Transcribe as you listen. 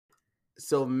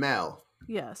So Mel,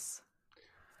 Yes.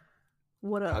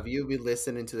 What up? have you been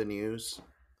listening to the news?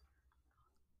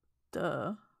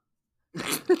 Duh.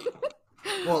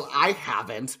 Well, I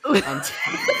haven't.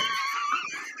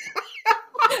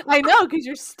 I know, because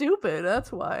you're stupid.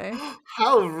 That's why. How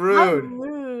How rude.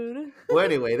 rude. Well,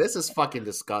 anyway, this is fucking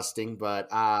disgusting, but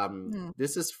Hmm.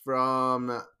 this is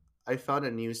from I found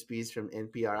a news piece from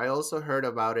NPR. I also heard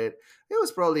about it. It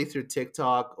was probably through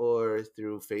TikTok or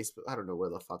through Facebook. I don't know where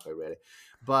the fuck I read it.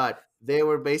 But they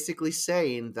were basically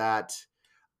saying that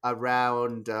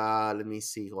around let me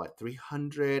see, what,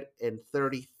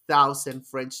 330,000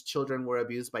 French children were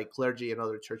abused by clergy and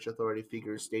other church authority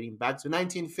figures dating back to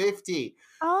 1950.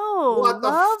 Oh, What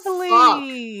the fuck?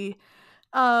 lovely.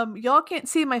 Y'all can't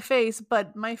see my face,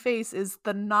 but my face is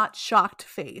the not shocked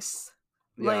face.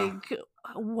 Yeah. Like,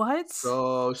 what?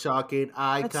 So shocking.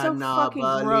 I That's so cannot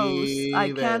fucking gross. I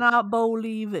believe it. cannot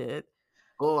believe it.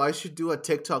 Oh, I should do a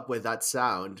TikTok with that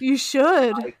sound. You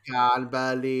should. I can't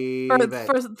For believe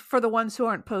it. for the ones who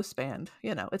aren't post banned,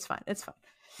 it's fine. It's fine.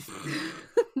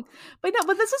 But no,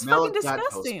 but this is fucking Mel got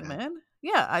post disgusting, man. man.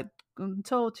 Yeah, I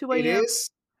until two It a.m. is,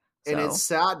 and it's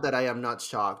So sad that I am not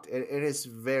shocked. It is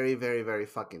very, very, very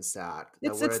fucking sad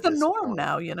that we're it's at the this norm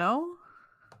point. now.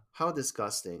 How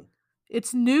disgusting.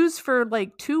 It's news for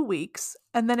like 2 weeks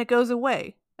and then it goes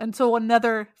away until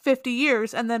another 50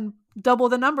 years and then double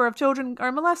the number of children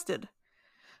are molested.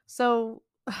 So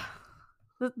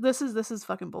this is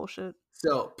fucking bullshit.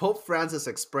 So, Pope Francis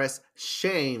expressed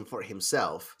shame for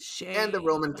himself and the Shame.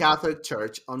 Roman Catholic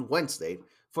Church on Wednesday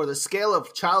for the scale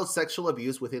of child sexual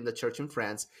abuse within the church in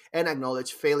France and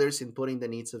acknowledged failures in putting the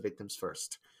needs of victims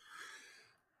first.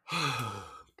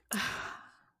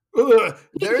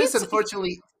 There is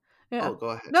unfortunately. Yeah. Oh, go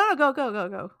ahead. No,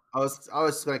 go. I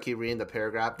was going to keep reading the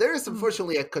paragraph. There is Mm.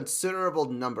 unfortunately a considerable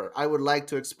number. I would like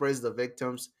to express the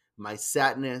victims my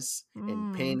sadness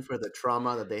and Mm. pain for the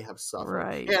trauma that they have suffered.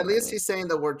 Right, Yeah, at least right. he's saying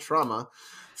the word trauma. Right.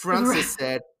 Francis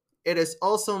said, "It is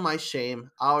also my shame,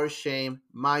 our shame,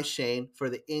 my shame for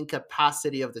the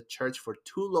incapacity of the church for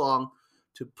too long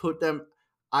to put them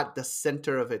at the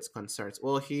center of its concerns."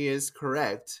 Well, he is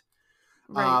correct.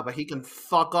 Right. But he can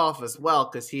fuck off as well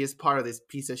because he is part of this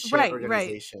piece of shit Right.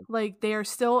 organization. Like they are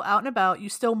still out and about. You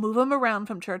still move them around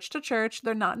from church to church.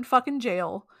 They're not in fucking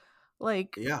jail.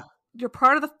 Like Yeah. you're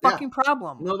part of the Yeah. fucking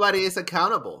problem. Nobody is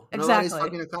accountable. Nobody's Exactly.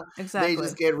 fucking accountable. They just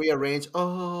Exactly. get rearranged.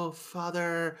 Oh,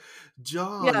 Father Yeah.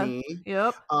 Johnny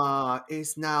Yep.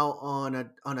 is now on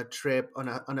a trip on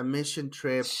a mission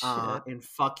trip Shit. in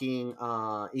fucking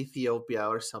Ethiopia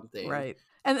or something. Right.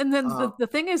 And then Uh, the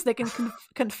thing is they can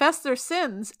confess their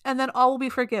sins and then all will be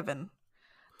forgiven.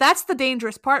 That's the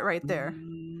dangerous part right there.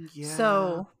 yeah.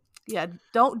 So, yeah,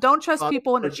 don't trust Father,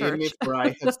 people in a forgive me church. for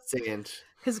I have sinned.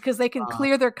 Cuz they can Uh,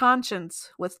 clear their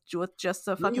conscience with just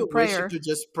a don't fucking you wish you prayer. could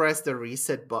just press the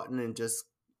reset button and just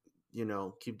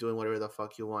keep doing whatever the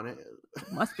fuck you want?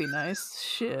 Must be nice.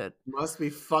 Shit. Must be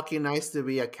fucking nice to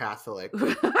be a Catholic.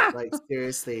 Like,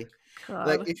 seriously.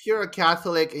 Like, God. if you're a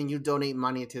Catholic and you donate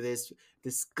money to this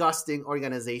disgusting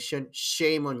organization,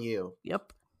 shame on you.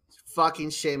 Yep. Fucking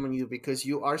shame on you because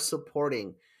you are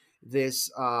supporting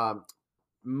this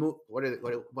what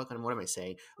am I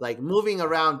saying? Like moving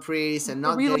around priests and The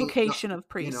not getting relocation of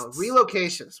priests.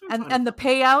 relocations. And the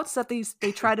payouts that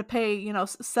they try to pay,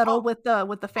 settle Oh, with the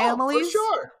oh, for families.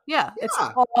 sure. Yeah, it's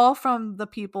Yeah. all from the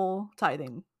people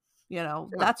tithing. Yeah.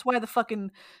 That's why the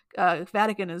fucking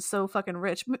Vatican is so fucking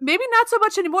rich. Maybe not so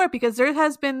much anymore because there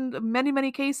has been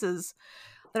many cases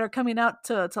that are coming out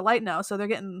to light now. So they're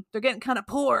getting kind of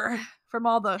poor from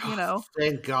all the Thank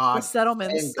the God.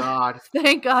 settlements. Thank God.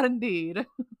 Thank God, indeed.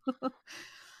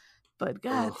 But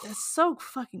God, Ugh. that's so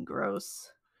fucking gross.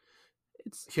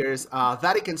 It's Here's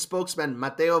Vatican spokesman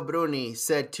Matteo Bruni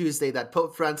said Tuesday that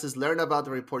Pope Francis learned about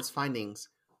the report's findings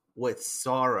with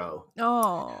sorrow.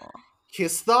 oh.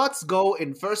 His thoughts go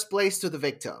in first place to the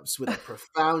victims with a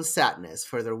profound sadness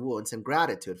for their wounds and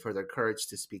gratitude for their courage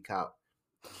to speak out,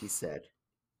 he said.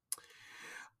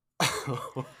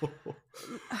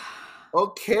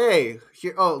 Okay.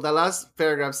 Here, the last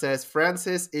paragraph says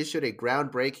Francis issued a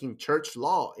groundbreaking church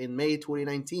law in May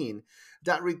 2019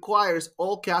 that requires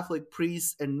all Catholic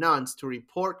priests and nuns to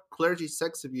report clergy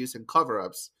sex abuse and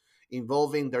cover-ups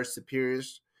involving their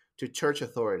superiors to church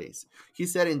authorities. He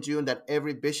said in June that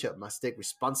every bishop must take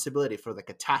responsibility for the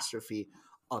catastrophe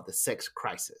of the sex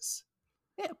crisis.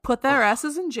 Yeah, put their Oh,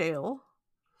 asses in jail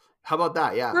how about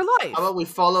that? Yeah. for How life. about we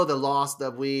follow the laws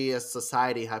that we as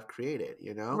society have created,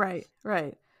 Right.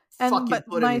 fucking but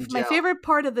put him in my jail. favorite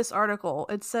part of this article,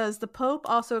 it says the Pope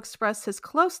also expressed his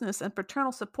closeness and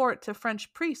paternal support to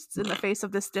French priests in the face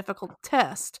of this difficult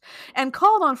test, and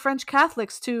called on French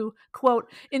Catholics to, quote,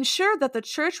 ensure that the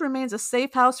church remains a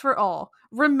safe house for all.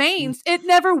 Remains? It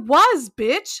never was,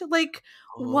 bitch. Like,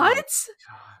 Oh my what?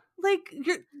 God. Like,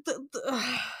 you're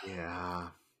Yeah.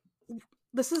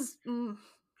 this is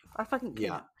I fucking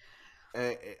Yeah.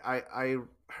 can't. I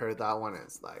heard that one.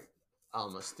 It's like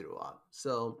almost threw up.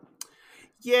 So,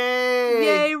 yay!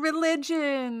 Yay,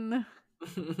 religion.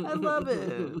 I love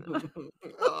it.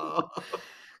 Oh.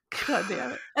 God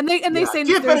damn it. And they say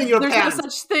keep it in your there's no pants.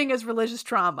 such thing as religious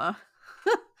trauma.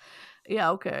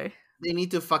 Yeah, okay. They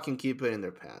need to fucking keep it in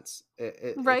their pants.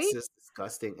 Right? It's just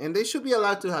disgusting. And they should be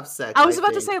allowed to have sex. I was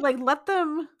about to think. say, like, let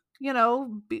them,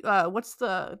 be, what's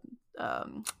the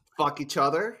Fuck each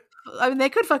other. I mean, they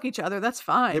could fuck each other. That's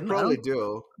fine. They probably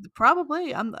do.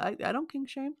 Probably. I don't kink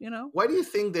shame, Why do you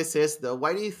think this is, though?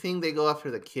 Why do you think they go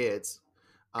after the kids?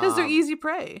 Because they're easy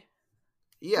prey.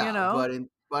 Yeah,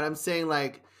 but I'm saying,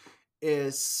 like,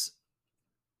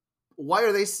 why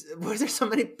are there so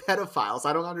many pedophiles?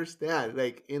 I don't understand.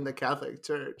 Like, in the Catholic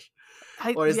Church,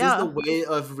 or is this the way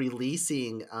of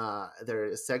releasing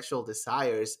their sexual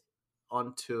desires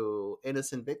onto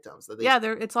innocent victims?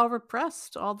 It's all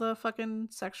repressed, all the fucking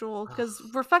sexual, because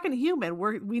we're fucking human.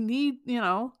 We need,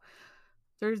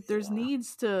 there's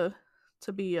needs to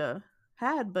be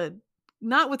had, but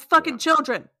not with fucking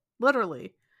children,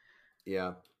 literally.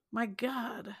 Yeah. My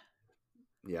God.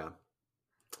 Yeah.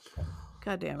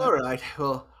 God damn it. All right.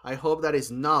 Well, I hope that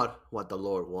is not what the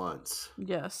Lord wants.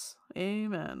 Yes.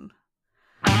 Amen.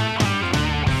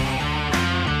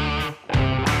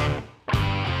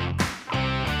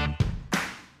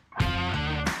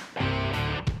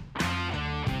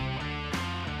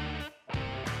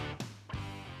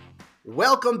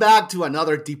 Welcome back to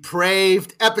another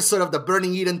depraved episode of the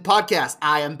Burning Eden podcast.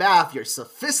 I am Beth, your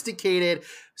sophisticated,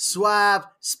 suave,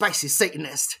 spicy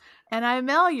Satanist. And I'm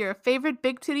Mel, your favorite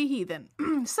big titty heathen.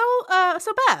 So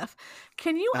Beth,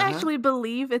 can you actually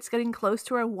believe it's getting close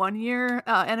to our 1 year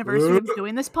anniversary of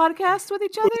doing this podcast with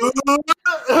each other?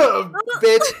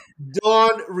 Bitch,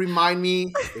 don't remind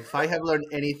me. If I have learned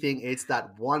anything, it's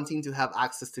that wanting to have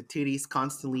access to titties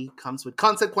constantly comes with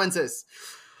consequences.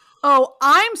 Oh,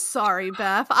 I'm sorry,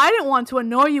 Beth. I didn't want to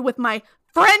annoy you with my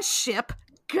friendship.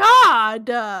 God!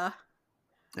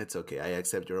 It's okay. I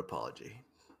accept your apology.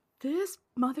 This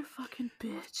motherfucking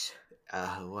bitch.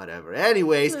 Whatever.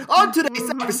 Anyways, on today's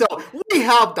episode, we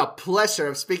have the pleasure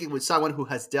of speaking with someone who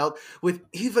has dealt with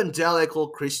evangelical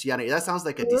Christianity. That sounds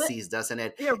like a disease, doesn't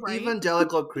it? Yeah, right.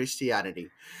 Evangelical Christianity.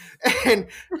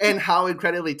 And how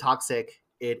incredibly toxic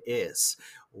it is.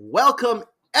 Welcome,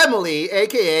 Emily,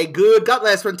 aka Good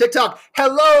Gutless from TikTok.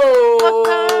 Hello,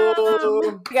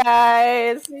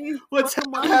 guys. What's up,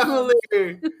 Emily?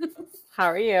 How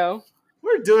are you?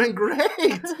 We're doing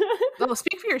great. Oh,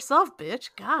 speak for yourself,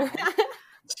 bitch. God.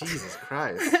 Jesus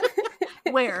Christ.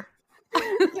 Where?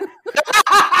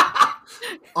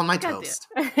 On my toast.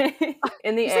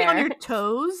 In the you air. On your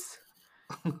toes?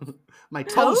 My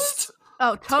toast.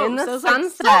 Oh, toast. In the I was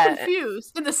sunset. Like, so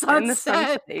confused. In the sunset. In the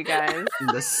sunset, you guys. In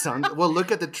the sun. Well,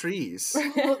 look at the trees.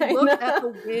 Look at the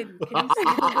wind. Can you see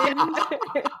the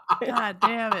wind? God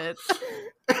damn it.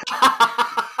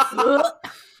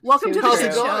 Welcome to the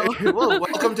shit show. Well,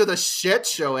 welcome to the shit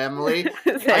show, Emily.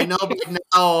 I know, but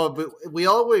now we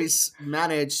always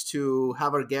manage to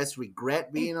have our guests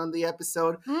regret being on the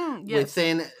episode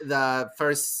within the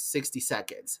first 60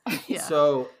 seconds. Yeah.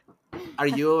 So, are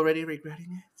you already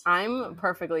regretting it? I'm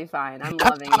perfectly fine. I'm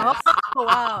loving it. Oh,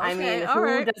 wow. I Okay, mean, who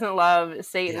right. doesn't love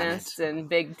Satanists and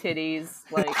big titties?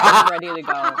 Like, I'm ready to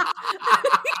go.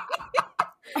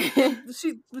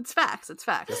 It's facts. That's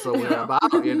what we're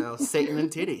about, Satan and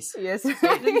titties. Yes. Satan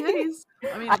and titties.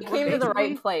 I came to the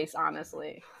right place,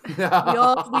 honestly. We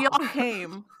all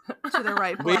came to the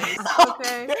right place.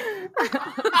 Okay.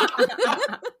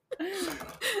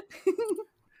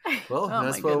 Well,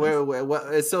 that's what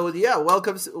we're. So yeah,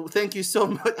 welcome. Thank you so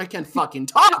much. I can't fucking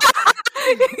talk.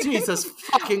 Jesus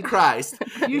fucking Christ!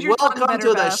 Welcome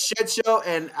to the shit show,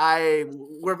 and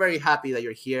we're very happy that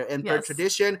you're here. And per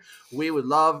tradition, we would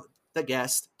love the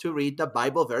guest to read the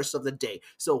Bible verse of the day.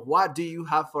 So, what do you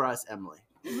have for us, Emily?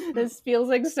 This feels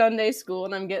like Sunday school,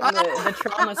 and I'm getting the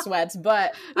trauma sweats.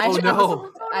 But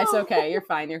no, it's okay. You're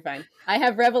fine. I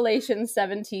have Revelation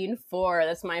 17:4.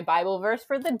 That's my Bible verse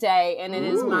for the day, and it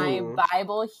is my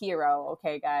Bible hero.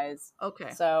 Okay, guys.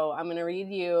 Okay. So I'm gonna read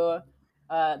you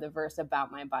the verse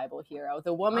about my Bible hero.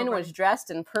 The woman All right. was dressed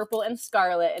in purple and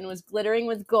scarlet and was glittering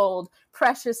with gold,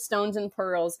 precious stones and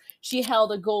pearls. She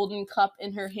held a golden cup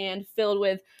in her hand filled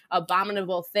with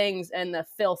abominable things and the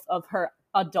filth of her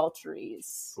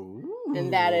adulteries. Ooh.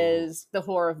 And that is the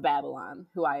whore of Babylon,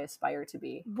 who I aspire to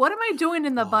be. What am I doing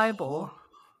in the Bible?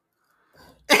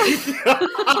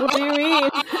 What do you mean?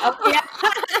 Oh, yeah.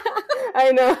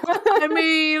 I know. I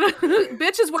mean,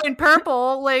 bitch is wearing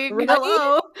purple. Like, Right?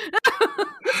 hello.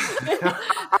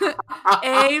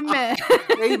 Amen.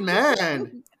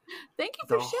 Amen. Thank you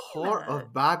The for sharing whore that.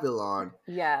 of Babylon.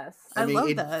 Yes. I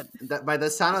mean, love that. By the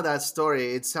sound of that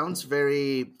story, it sounds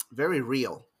very, very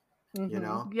real. You Mhm.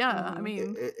 know, Yeah, I Mhm.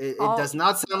 mean, it all- does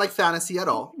not sound like fantasy at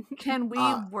all. can we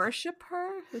Uh, worship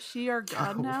her? Is she our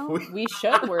god now? We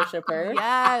should worship her.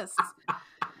 Yes.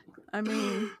 I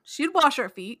mean, she'd wash our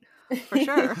feet for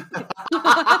sure.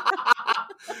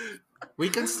 We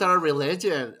can start a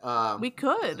religion. We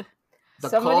could. The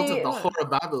cult Somebody- of the whore of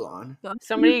Babylon.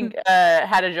 Somebody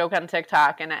had a joke on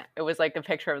TikTok, and it was like a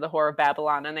picture of the whore of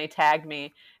Babylon, and they tagged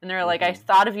me, and they were like, "I Mhm.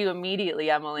 thought of you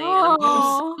immediately, Emily." And I'm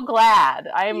Aw. so glad.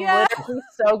 I am Yeah. literally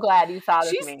so glad you thought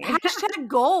She's of me. hashtag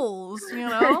goals, you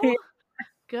know?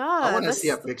 God. I want to that's- see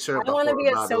a picture of I the want to whore be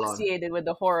of Babylon. associated with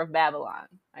the whore of Babylon.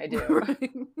 I do.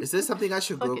 Is this something I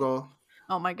should Fuck it. Google?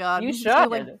 Oh my god. You I'm just gonna, should.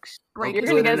 like, break Okay. You're it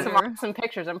gonna Put get it some there. awesome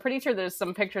pictures. I'm pretty sure there's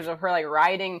some pictures of her like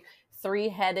riding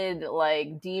 3-headed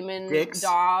like demon Dicks?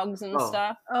 dogs and Oh.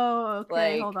 stuff. Oh,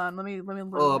 okay. Like- Hold on. Let me look.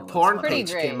 Oh, a let me porn look. Pretty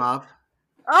page great. came up.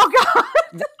 Oh god.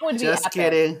 That would be Just epic.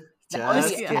 kidding. That would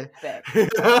Just be kidding. epic.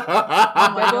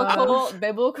 Oh my God.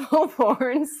 Biblical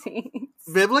porn scenes.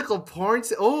 Biblical porn.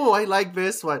 Oh, I like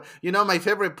this one. You know, my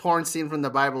favorite porn scene from the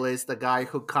Bible is the guy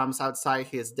who comes outside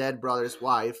his dead brother's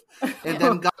wife, and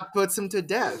then God puts him to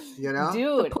death. You know, The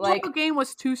Dude, pull like game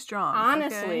was too strong. okay?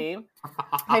 honestly,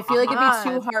 I feel like it'd be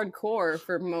too God. hardcore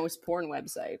for most porn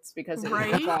websites because it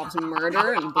Right? involves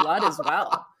murder and blood as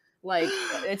well. Like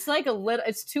it's like a little.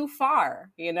 It's too far,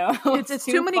 you know. It's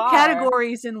too many far.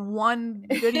 categories in one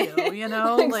video, you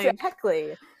know? Like,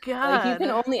 Exactly. God. Like you can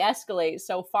only escalate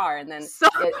so far, and then so,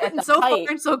 at the so height-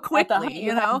 far and so at the quickly, height,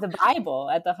 you know? have the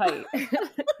Bible at the height.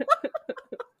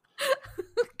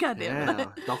 God damn yeah. it.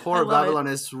 The I whore of love it. Babylon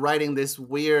is riding this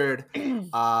weird.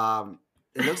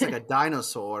 It looks like a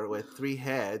dinosaur with 3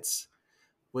 heads,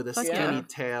 with a Fuck skinny yeah.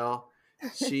 tail.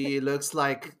 She looks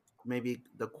like maybe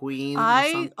the queen. or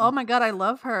Oh something. my god, I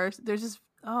love her. There's just,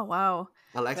 oh wow.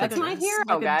 I like That's that my dress. hero.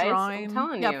 Like a guys, I'm drawing.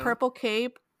 telling yeah, you. purple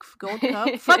cape, gold cup.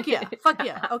 Fuck yeah. Fuck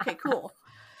yeah. Okay, cool.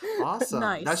 Awesome.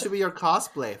 That Nice. should be your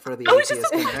cosplay for the I was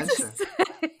atheist just about to convention.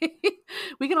 say,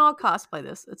 we can all cosplay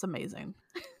this. It's amazing.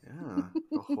 Yeah,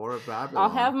 the whore of Babylon. I'll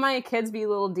have my kids be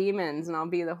little demons, and I'll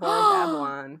be the whore of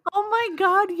Babylon. Oh my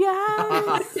god,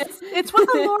 yes. It's what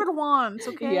the Lord wants,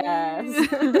 okay? Yes.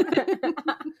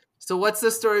 So, what's the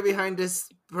story behind this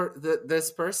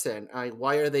this person?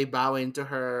 Why are they bowing to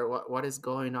her? What is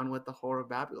going on with the whore of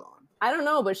Babylon? I don't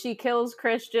know, but she kills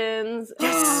Christians.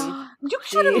 And You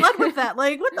should have led with that.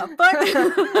 Like, what the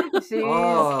fuck? she,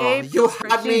 Oh, escaped you from-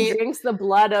 had she me. drinks the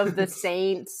blood of the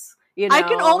saints. You know, I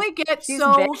can only get she's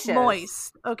so vicious.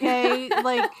 moist, okay?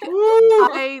 Like,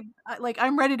 Woo!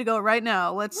 I'm ready to go right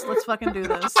now. Let's fucking do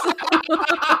this.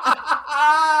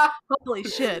 Holy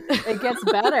shit! It gets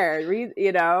better. Read,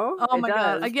 you know. Oh it my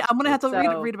god! does. I'm gonna have to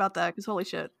So- read about that because holy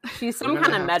shit. She's We're some gonna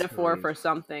kind of have metaphor to- for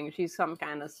something. She's some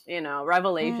kind of,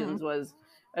 Revelations was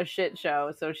a shit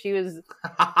show. So she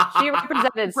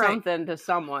represented Right. something to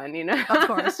someone, you know. Of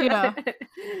course, yeah.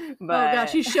 But Oh god,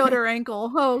 she showed her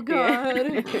ankle. Oh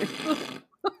god.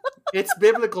 It's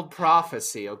biblical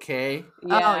prophecy, okay? Oh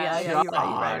yeah, you're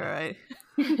God. right.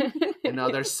 You know,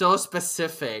 they're so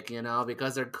specific,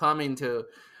 because they're coming to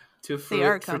They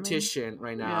are coming. fruition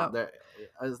right now. Yeah. They're-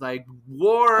 It's like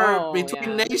war Oh,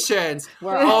 between yeah. nations.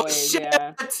 We're Oh always, shit!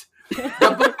 yeah.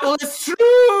 The Bible is true.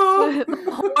 The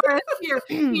whore is here.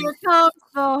 Here comes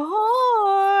the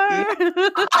whore.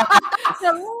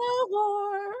 The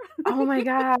whore. Oh my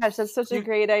gosh, that's such a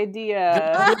great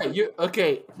idea.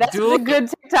 Okay, That's do a good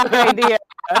TikTok idea.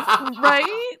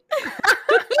 Right?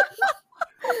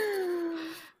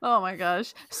 Oh my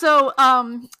gosh. So,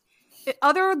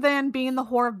 other than being the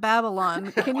whore of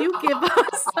Babylon, can you give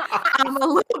us a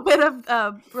little bit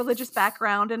of religious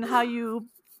background and how you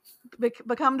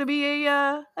become to be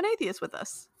an atheist with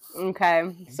us?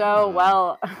 Okay, so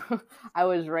well, I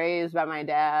was raised by my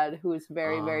dad, who's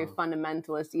very, very Oh.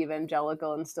 fundamentalist,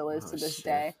 evangelical, and still is Oh, to this shit.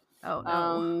 day. Oh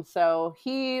no. So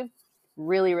he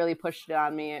really, really pushed it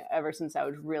on me ever since I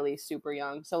was really super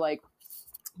young. So like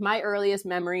my earliest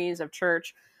memories of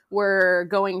church were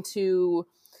going to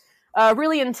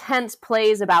really intense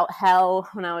plays about hell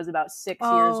when I was about 6 years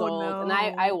Oh, old, and no.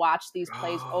 I watched these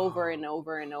plays over and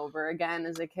over and over again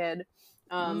as a kid,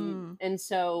 and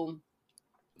so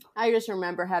I just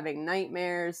remember having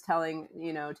nightmares, telling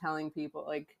people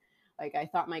like I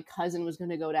thought my cousin was going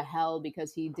to go to hell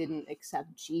because he didn't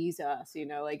accept Jesus,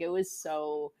 like it was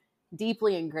so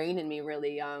deeply ingrained in me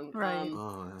really young. Right.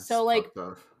 So like,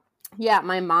 yeah,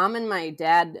 my mom and my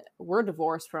dad were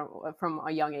divorced from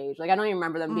a young age. Like I don't even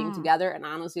remember them being together, and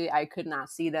honestly, I could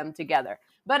not see them together.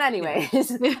 But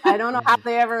anyways, I don't know how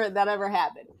that ever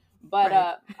happened. But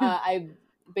Right. I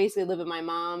basically lived with my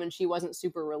mom, and she wasn't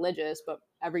super religious, but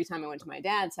every time I went to my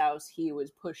dad's house, he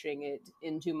was pushing it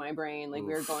into my brain. Like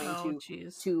we were going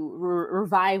to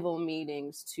revival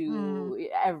meetings, to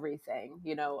everything,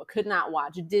 could not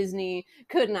watch Disney,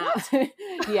 could not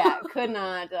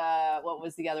what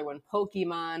was the other one?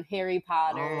 Pokemon, Harry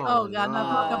Potter. Oh god,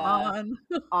 not Pokemon.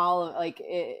 All of like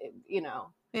it,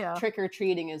 trick or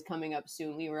treating is coming up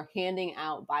soon. We were handing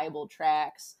out Bible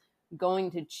tracts,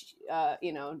 going to at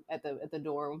the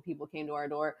door when people came to our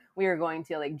door. We were going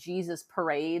to like Jesus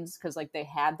parades because like they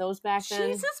had those back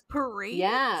then. Jesus parades?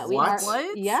 Yeah.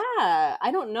 What? Yeah. I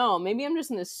don't know. Maybe I'm just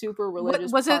in this super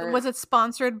religious was it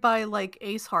sponsored by like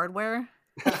Ace Hardware?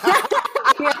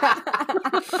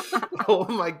 Oh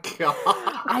my god.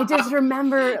 I just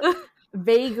remember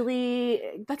vaguely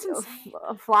that's insane.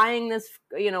 Flying this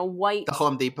white the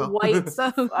Home Depot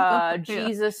white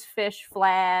Jesus fish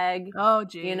flag. Oh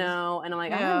geez. And I'm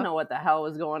like, I didn't know what the hell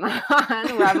was going on.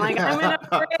 Where I'm like, I'm in a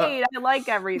parade, I like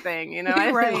everything,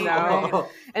 I right, didn't know. Right.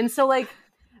 And so like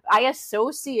I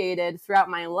associated throughout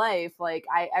my life, like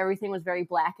everything was very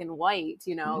black and white,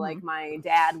 like my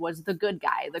dad was the good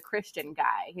guy, the Christian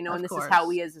guy, and this is how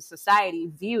we as a society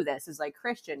view this, is like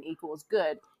Christian equals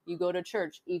good. You go to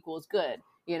church equals good,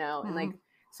 and like,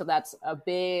 so that's a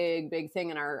big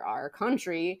thing in our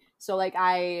country. So like,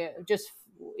 I just,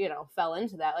 fell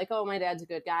into that, like, oh, my dad's a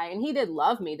good guy. And he did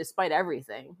love me despite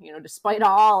everything, despite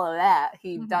all of that,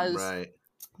 he does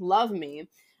love me.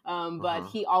 But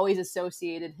he always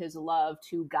associated his love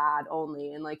to God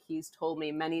only. And like, he's told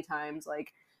me many times,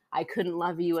 like, I couldn't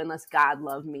love you unless God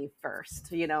loved me first,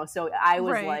 So I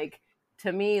was like,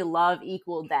 to me, love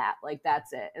equaled that. Like,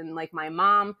 that's it. And like, my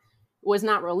mom was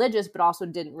not religious, but also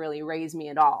didn't really raise me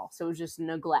at all. So it was just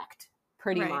neglect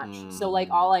pretty much. So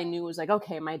like, all I knew was like,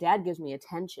 okay, my dad gives me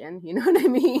attention. You know what I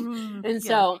mean? And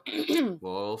so,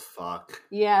 well, fuck.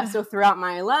 Yeah. So throughout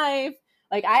my life,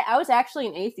 like I was actually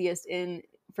an atheist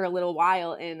for a little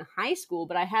while in high school,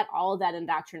 but I had all of that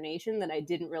indoctrination that I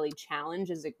didn't really challenge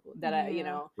was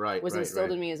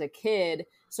instilled in me as a kid.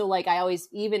 So like, I always,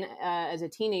 even as a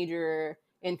teenager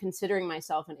and considering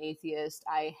myself an atheist,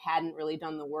 I hadn't really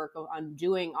done the work of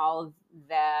undoing all of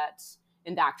that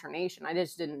indoctrination. I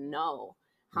just didn't know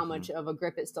how much of a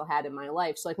grip it still had in my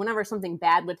life. So like, whenever something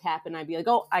bad would happen, I'd be like,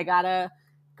 oh, I gotta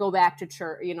go back to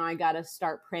church, I gotta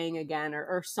start praying again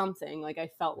or something. Like, I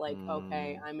felt like,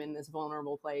 okay, I'm in this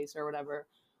vulnerable place or whatever.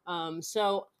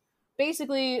 So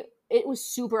basically it was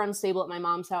super unstable at my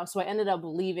mom's house. So I ended up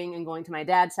leaving and going to my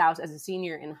dad's house as a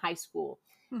senior in high school.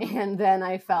 And then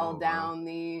I fell down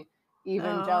the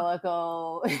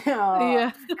evangelical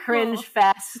cringe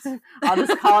fest. I'll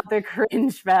just call it the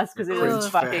cringe fest because it was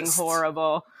fucking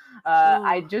horrible.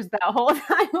 I just, that whole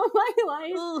time of my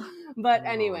life. But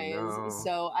anyways,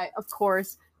 so I, of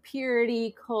course,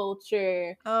 purity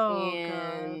culture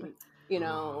and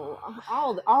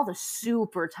all the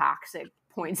super toxic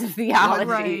points of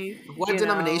theology. What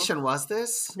denomination was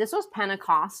this? This was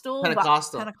Pentecostal.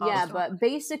 Yeah, but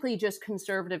basically just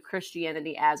conservative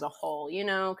Christianity as a whole,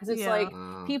 because it's like,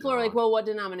 people are like, well, what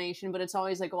denomination? But it's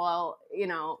always like, well,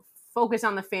 focus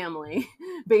on the family,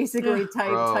 basically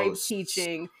type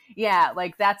teaching. Yeah,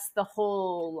 like that's the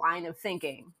whole line of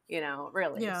thinking,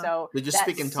 really. Yeah. So did you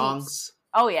speak in tongues?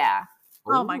 Oh yeah.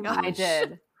 Oh my gosh. I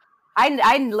did.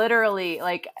 I literally,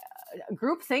 like,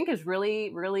 groupthink is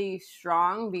really, really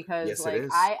strong because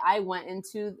I went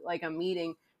into like a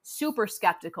meeting super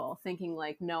skeptical, thinking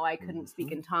like, no, I couldn't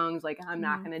speak in tongues. Like, I'm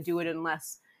not going to do it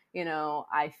unless,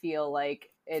 I feel like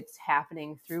it's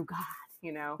happening through God,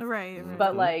 Right.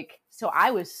 But like, so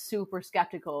I was super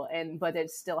skeptical but it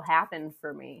still happened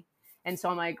for me. And so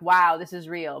I'm like, wow, this is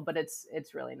real, but it's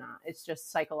really not. It's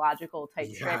just psychological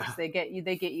type tricks. They get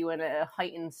you in a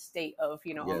heightened state of,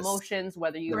 emotions,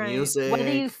 whether you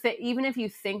even if you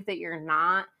think that you're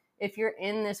not, if you're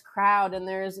in this crowd and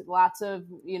there's lots of,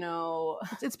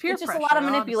 it's peer it's just pressure, a lot of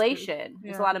manipulation. Yeah.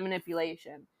 It's a lot of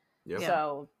manipulation. Yep.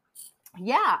 So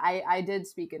yeah, I did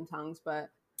speak in tongues, but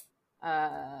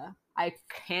I I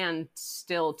can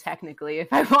still technically if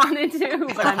I wanted to,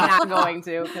 but I'm not going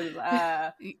to because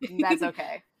that's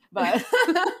okay. But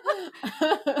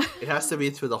It has to be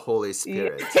through the Holy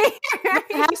Spirit.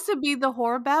 It has to be the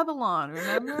whore Babylon,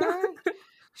 remember?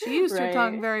 She used her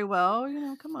tongue Right. very well,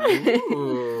 come on.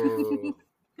 Ooh.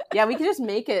 Yeah, we could just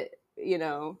make it,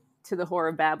 to the whore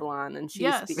of Babylon, and she's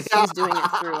Yes. she's doing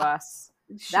it through us.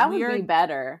 That would be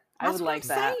better. I That's would what like I'm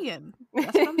that. saying.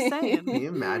 That's what I'm saying. Can you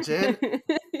imagine?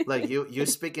 Like you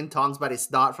speak in tongues, but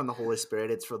it's not from the Holy Spirit;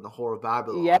 it's from the whore of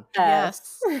Babylon.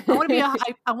 Yes. I want to be a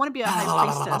high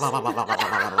priestess.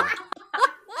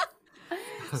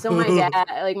 So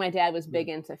my dad was big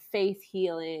into faith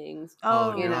healings,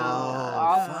 Oh, no.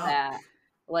 all of Fuck. that,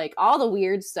 like all the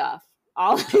weird stuff,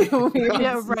 all the weird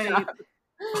Yeah, stuff. right.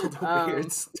 All the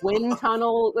weird stuff. Wind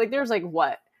tunnel, like there's like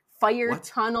fire What?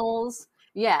 tunnels.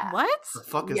 Yeah. What? The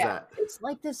fuck is that? It's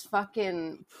like this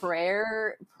fucking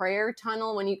prayer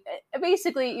tunnel when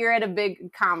basically you're at a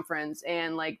big conference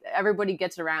and like everybody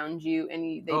gets around you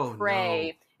and they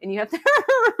pray and you have to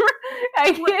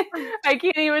I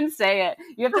can't even say it.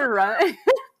 You have to run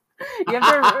you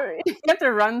have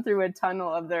to run through a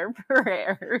tunnel of their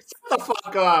prayers. The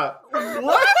fuck up.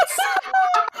 What?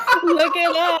 Look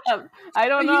it up. I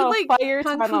don't know. Are you Fire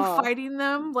kung fu tunnel. fighting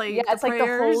them? Like, Yeah, it's like the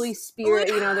Holy Spirit.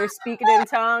 They're speaking in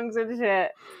tongues and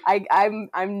shit.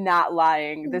 I'm not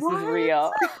lying. This is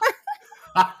real.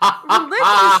 Religion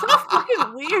is so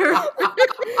fucking weird.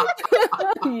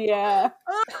 Yeah.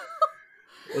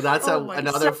 Well, that's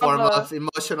another God. form of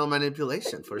emotional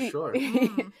manipulation for sure.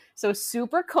 So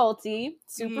super culty,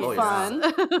 super fun.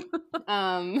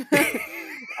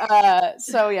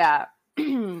 So yeah.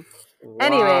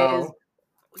 Anyways,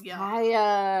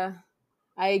 Yeah.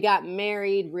 I got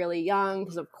married really young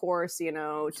because, of course,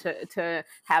 to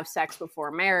have sex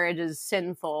before marriage is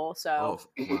sinful. So,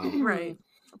 Right.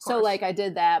 So like I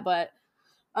did that, but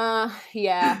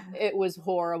yeah, it was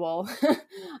horrible.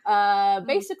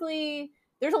 Basically,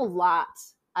 there's a lot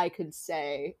I could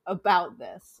say about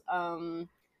this.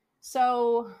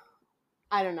 So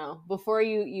I don't know. Before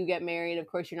you get married, of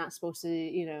course, you're not supposed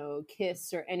to,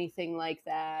 kiss or anything like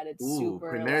that. It's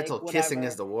super premarital kissing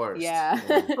is the worst. Yeah.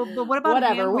 But what about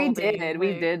whatever? We hand-holding? did.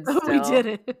 We did. We Still. did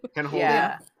it. Hand-holding.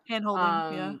 Yeah.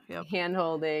 Hand-holding. Yeah.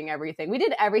 Hand-holding, everything. We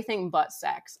did everything but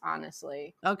sex,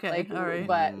 honestly. Okay. All right.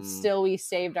 But still, we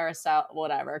saved ourselves.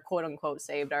 Whatever, quote unquote,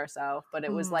 saved ourselves. But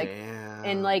it was like,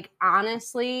 and like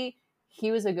honestly. He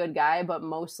was a good guy, but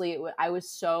mostly I was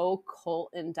so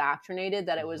cult indoctrinated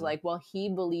that it was like, well, he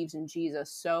believes in Jesus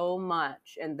so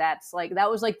much. And that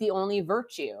was like the only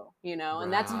virtue,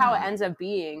 and that's how it ends up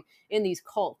being in these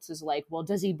cults is like, well,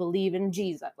 does he believe in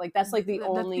Jesus? Like, that's like the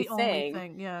only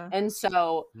thing. Yeah. And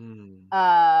so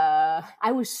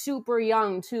I was super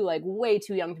young too, like way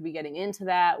too young to be getting into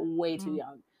that, way too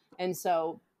young. And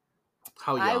so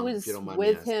how young, I was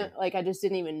with him, like I just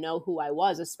didn't even know who I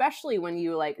was, especially when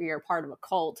you're part of a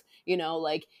cult,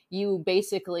 like you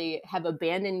basically have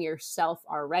abandoned yourself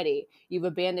already. You've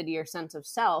abandoned your sense of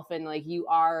self and like you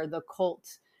are the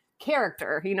cult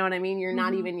character, you know what I mean? You're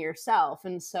not even yourself.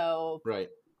 And so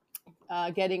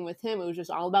getting with him, it was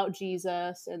just all about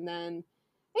Jesus, and then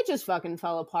it just fucking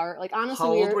fell apart. Like honestly,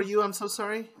 how old were you? I'm so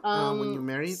sorry. When you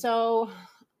married? So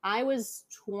I was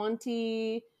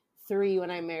 23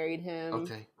 when I married him.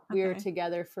 Okay. We were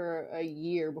together for a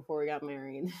year before we got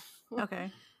married. Okay.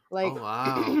 Like, oh,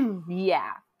 wow.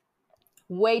 Yeah,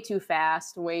 way too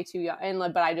fast, way too young, and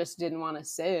but I just didn't want to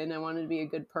sin. I wanted to be a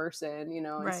good person,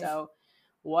 and so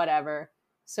whatever.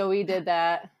 So we did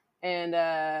that, and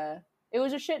it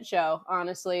was a shit show,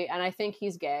 honestly. And I think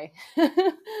he's gay. Okay.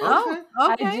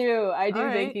 I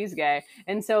do think he's gay,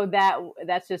 and so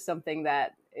that's just something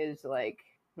that is like,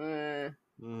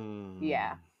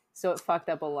 yeah. So it fucked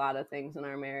up a lot of things in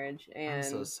our marriage. And I'm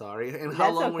so sorry. And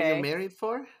how long were you married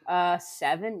for?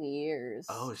 7 years.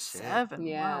 Oh, shit. 7.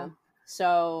 Yeah. Wow.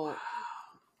 So,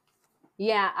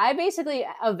 yeah, I basically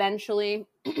eventually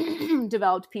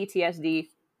developed PTSD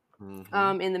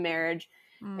in the marriage.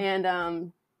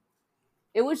 And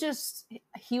it was just,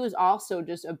 he was also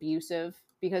just abusive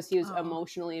because he was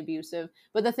emotionally abusive.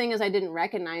 But the thing is, I didn't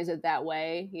recognize it that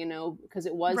way, because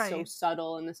it was so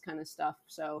subtle and this kind of stuff.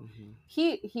 So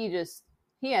he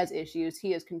has issues.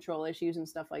 He has control issues and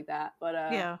stuff like that.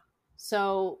 But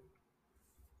so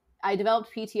I developed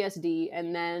PTSD,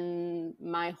 and then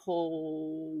my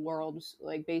whole world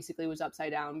like basically was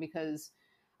upside down because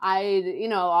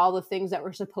all the things that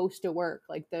were supposed to work,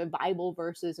 like the Bible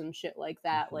verses and shit like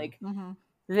that, like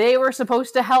they were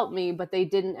supposed to help me, but they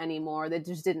didn't anymore. They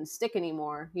just didn't stick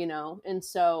anymore, And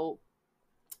so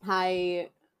I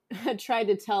tried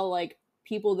to tell like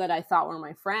people that I thought were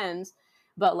my friends,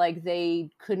 but like they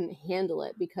couldn't handle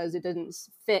it because it didn't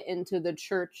fit into the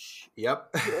church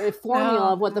Yep.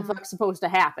 formula of what the fuck's supposed to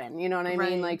happen. You know what I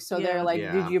Right. mean? Like, so Yeah. they're like,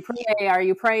 Yeah. did you pray? Are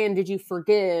you praying? Did you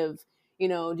forgive? You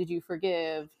know, did you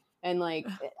forgive? And like,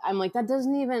 I'm like, that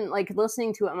doesn't even, like,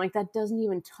 listening to it, I'm like, that doesn't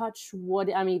even touch what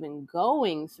I'm even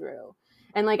going through.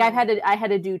 And like, I had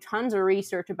to do tons of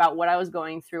research about what I was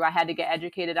going through. I had to get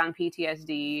educated on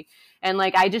PTSD, and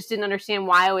like, I just didn't understand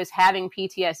why I was having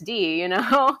PTSD, you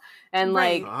know? And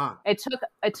like, Ah, it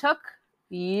took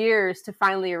years to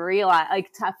finally realize,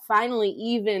 like, to finally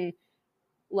even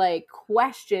like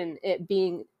question it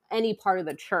being any part of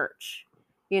the church,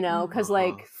 you know? Because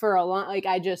like for a long, like,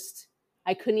 I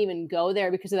couldn't even go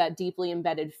there because of that deeply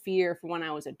embedded fear from when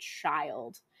I was a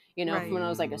child, you know, from when I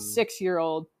was like a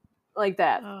 6-year-old, like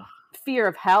that fear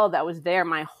of hell that was there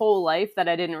my whole life that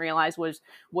I didn't realize was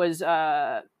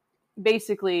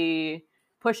basically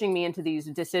pushing me into these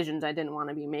decisions I didn't want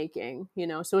to be making, you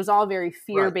know? So it was all very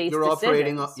fear-based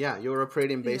decisions. You're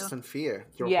operating based on fear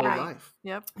your whole life.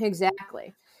 Yep.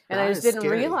 Exactly. And That I just is didn't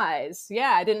scary.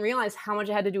 I didn't realize how much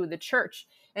it had to do with the church.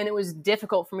 And it was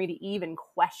difficult for me to even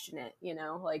question it, you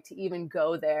know, like to even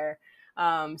go there.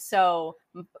 So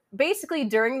basically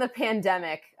during the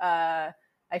pandemic,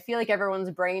 I feel like everyone's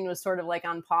brain was sort of like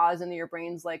on pause, and your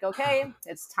brain's like, okay,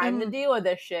 it's time to deal with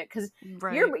this shit. Because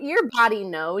your body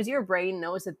knows, your brain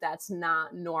knows that that's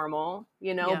not normal,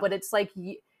 you know, but it's like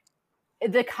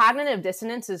the cognitive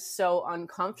dissonance is so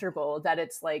uncomfortable that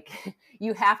it's like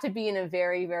you have to be in a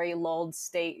very, very lulled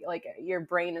state. Like your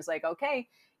brain is like, okay,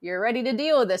 you're ready to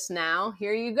deal with this now.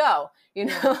 Here you go, you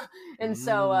know? And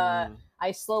so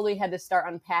I slowly had to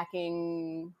start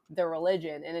unpacking the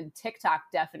religion, and TikTok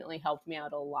definitely helped me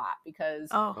out a lot because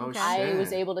I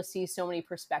was able to see so many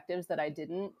perspectives that I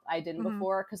didn't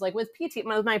before. Because like with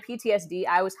my PTSD,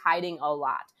 I was hiding a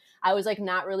lot. I was like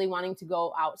not really wanting to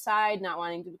go outside, not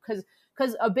wanting to,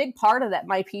 because a big part of that,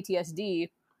 my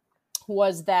PTSD,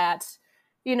 was that,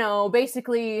 you know,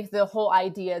 basically the whole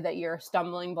idea that you're a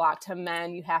stumbling block to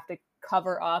men, you have to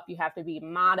cover up, you have to be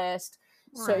modest,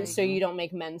 so you don't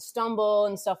make men stumble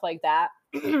and stuff like that.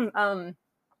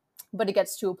 But it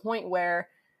gets to a point where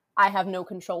I have no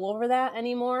control over that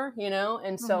anymore, you know?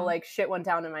 And so like shit went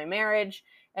down in my marriage,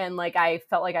 and like I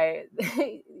felt like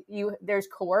there's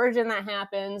coercion that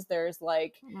happens. There's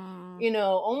like, you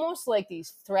know, almost like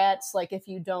these threats, like if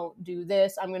you don't do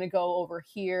this, I'm going to go over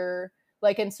here.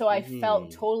 Like, and so I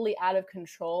felt totally out of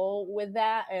control with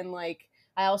that. And like,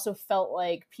 I also felt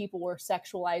like people were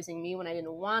sexualizing me when I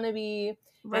didn't want to be.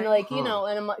 And like, you know,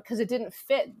 and because it didn't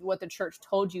fit what the church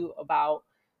told you about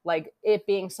like it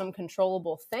being some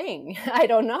controllable thing. I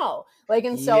don't know. Like,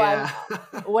 and so I'm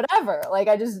whatever, like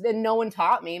and no one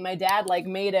taught me. My dad like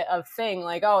made it a thing,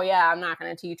 like, oh yeah, I'm not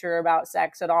going to teach her about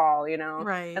sex at all, you know?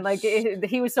 Right. And like,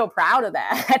 he was so proud of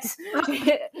that,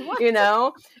 you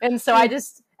know? And so I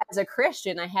just, as a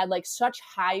Christian, I had like such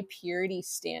high purity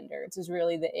standards is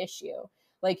really the issue.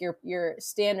 Like your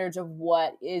standards of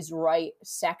what is right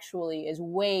sexually is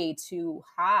way too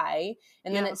high.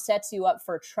 And then it sets you up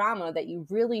for trauma that you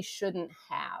really shouldn't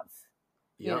have,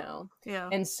 you know? Yeah.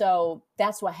 And so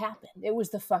that's what happened. It was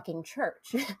the fucking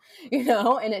church, you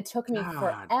know? And it took me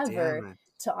forever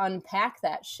to unpack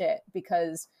that shit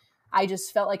because I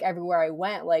just felt like everywhere I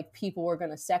went, like people were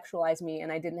going to sexualize me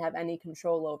and I didn't have any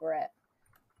control over it,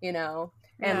 you know?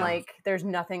 And like, there's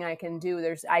nothing I can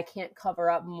do. I can't cover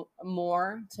up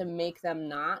more to make them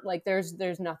not. Like,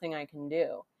 there's nothing I can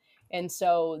do. And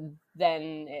so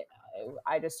then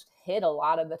I just hid a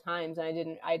lot of the times.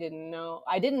 And I didn't know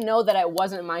that it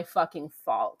wasn't my fucking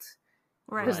fault.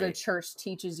 Right. Because the church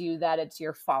teaches you that it's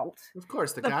your fault. Of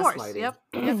course, the gaslighting.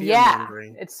 Yep. Yeah,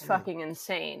 it's fucking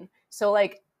insane. So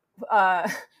like,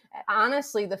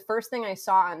 honestly, the first thing I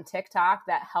saw on TikTok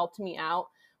that helped me out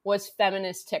was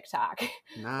feminist TikTok.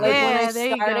 Nice.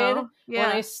 Like when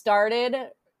I started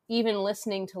even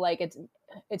listening to like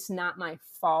it's not my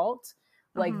fault,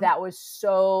 like that was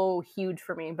so huge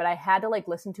for me. But I had to like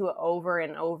listen to it over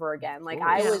and over again. Like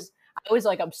I was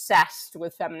like obsessed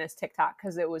with feminist TikTok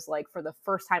because it was like for the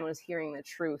first time I was hearing the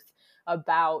truth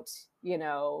about, you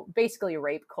know, basically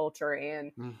rape culture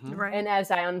and and as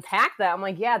I unpacked that, I'm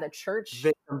like, yeah, the church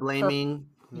victim blaming.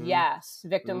 Yes,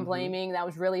 victim blaming. That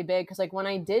was really big because like when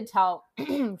I did tell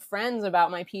friends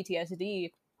about my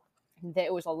PTSD,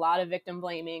 there was a lot of victim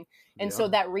blaming. And so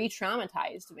that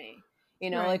re-traumatized me. You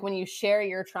know, like when you share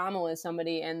your trauma with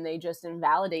somebody and they just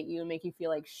invalidate you and make you feel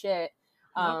like shit.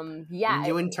 You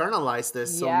internalize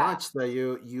this so much that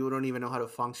you don't even know how to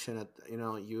function.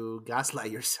 You gaslight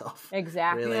yourself.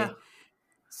 Exactly. Really.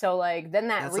 So like then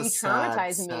that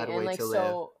re-traumatized me, and like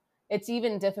so it's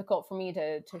even difficult for me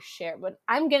to share, but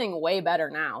I'm getting way better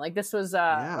now. Like this was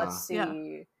let's see.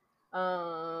 Yeah.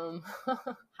 How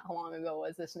long ago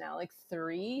was this now? Like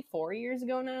 3-4 years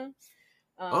ago now.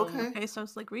 Okay. Okay, so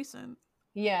it's like recent.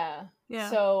 Yeah. Yeah.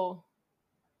 So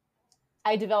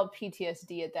I developed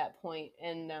PTSD at that point,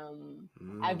 and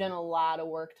I've done a lot of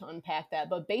work to unpack that.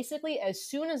 But basically, as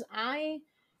soon as I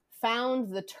found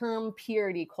the term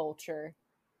purity culture,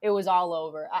 it was all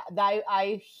over.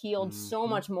 I healed so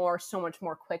much more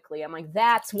quickly. I'm like,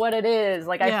 that's what it is.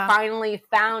 Like, Yeah. I finally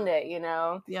found it, you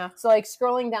know? Yeah. So, like,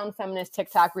 scrolling down feminist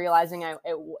TikTok, realizing it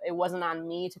wasn't on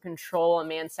me to control a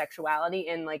man's sexuality,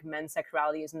 and, like, men's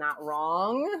sexuality is not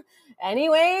wrong.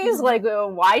 Anyways, like,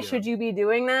 why should you be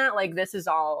doing that? Like, this is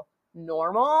all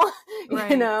normal, Right.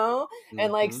 you know?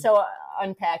 And, like, so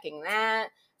unpacking that.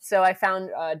 So I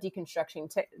found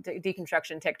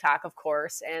deconstruction TikTok, of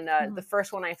course, and the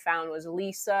first one I found was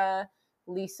Lisa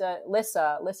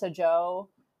Joe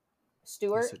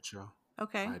Stewart. Lisa Joe.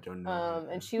 Okay. I don't know.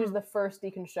 And she was the first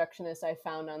deconstructionist I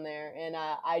found on there, and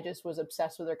I just was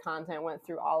obsessed with her content. Went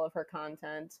through all of her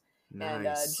content,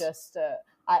 Nice. and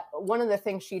one of the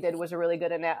things she did was a really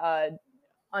good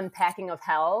unpacking of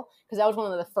hell, because that was one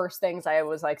of the first things I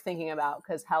was like thinking about,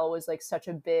 because hell was like such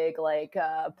a big like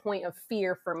point of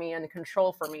fear for me and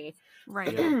control for me.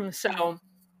 Right. Yeah. So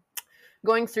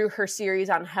going through her series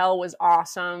on hell was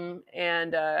awesome,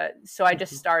 and so I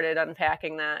just started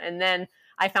unpacking that, and then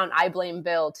I found I Blame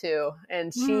Bill too,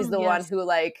 and she's the one who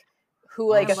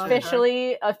I love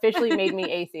officially made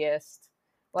me atheist.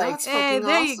 Like, That's Hey, fucking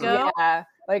there awesome. you go. yeah,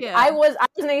 like Yeah. I was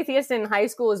an atheist in high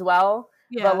school as well.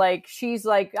 Yeah. But like she's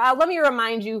like, let me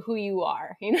remind you who you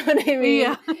are. You know what I mean?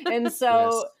 Yeah. And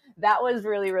so that was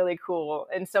really, really cool.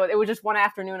 And so it was just one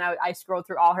afternoon I scrolled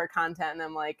through all her content, and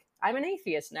I'm like, I'm an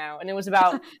atheist now. And it was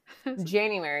about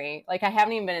January. Like I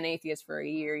haven't even been an atheist for a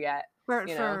year yet. for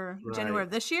you for know. January Right.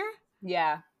 of this year?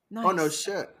 Yeah. Nice. Oh no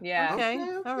shit. Yeah. Okay.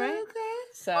 All right.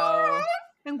 So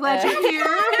I'm glad you're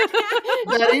here.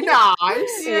 Very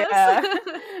nice. Yes. yeah.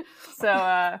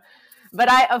 So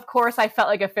but of course I felt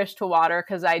like a fish to water,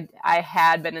 because I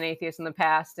had been an atheist in the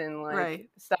past and like Right.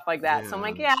 stuff like that. So I'm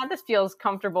like, Yeah. yeah, this feels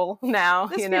comfortable now.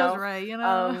 This you feels know? right, you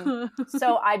know.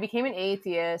 So I became an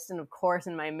atheist, and of course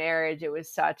in my marriage it was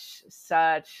such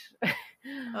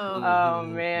oh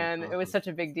man, it was such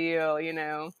a big deal, you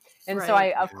know. And so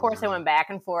Right. I went back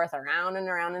and forth around and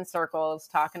around in circles,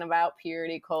 talking about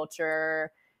purity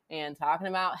culture and talking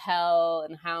about hell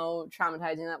and how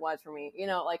traumatizing that was for me. You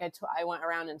know, like I went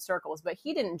around in circles, but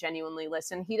he didn't genuinely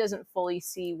listen. He doesn't fully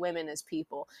see women as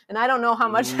people. And I don't know how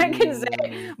much I can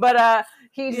say, but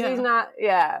he's not,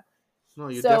 No,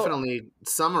 you So- definitely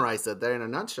summarized it there in a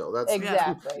nutshell. That's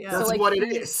exactly. Yeah. that's So like what it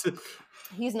is.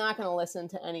 he's not going to listen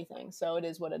to anything. So it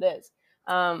is what it is.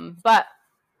 But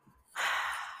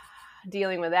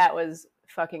dealing with that was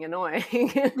fucking annoying.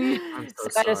 I'm so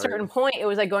So at a sorry. certain point, it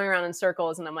was like going around in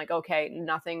circles, and I'm like, okay,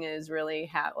 nothing is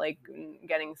really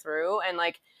getting through. And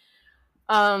like,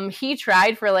 he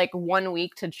tried for like 1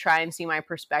 week to try and see my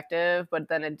perspective, but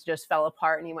then it just fell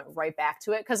apart, and he went right back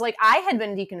to it. Cause like I had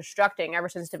been deconstructing ever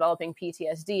since developing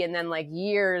PTSD, and then like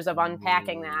years of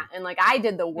unpacking that. And like I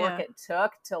did the work Yeah. it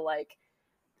took to like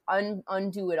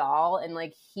undo it all. And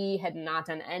like he had not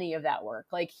done any of that work.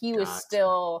 Like he was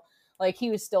still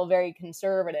very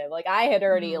conservative. Like I had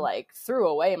already like threw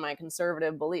away my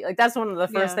conservative belief. Like that's one of the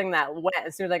first thing that went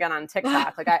as soon as I got on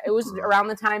TikTok. Like it was around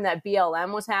the time that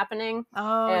BLM was happening,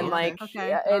 Oh, and yeah. like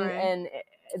Okay. and All right. and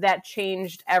that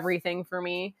changed everything for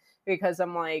me, because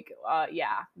I'm like,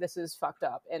 this is fucked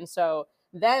up. And so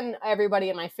then everybody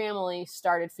in my family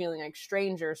started feeling like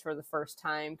strangers for the first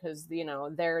time, because you know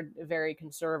they're very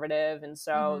conservative, and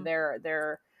so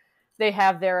they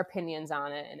have their opinions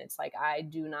on it, and it's like I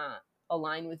do not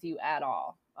align with you at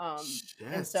all.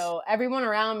 And so everyone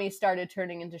around me started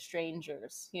turning into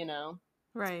strangers, you know,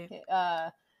 Right.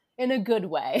 in a good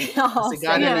way. Has it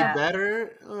gotten Yeah. any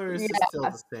better, or is it still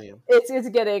the same?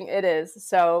 It is.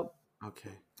 So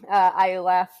Okay. I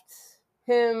left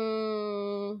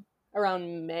him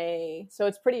around May, so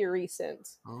it's pretty recent.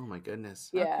 Oh my goodness.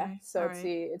 Yeah. Okay, So all let's right.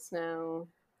 see, it's now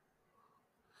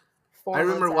 4 I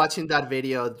remember months watching that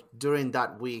video during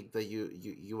that week that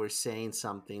you were saying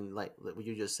something like what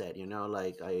you just said, you know,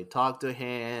 like I talked to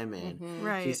him and Mhm.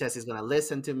 Right. he says he's gonna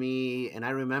listen to me, and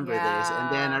I remember this, and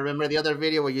then Yeah. I remember the other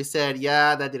video where you said,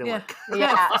 yeah, that didn't Yeah. work.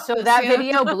 Yeah, so that Yeah.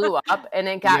 video blew up, and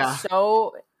it got Yeah.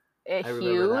 so I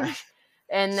remember that. huge,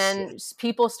 and then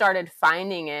people started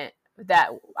finding it that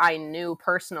I knew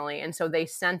personally, and so they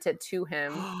sent it to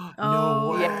him.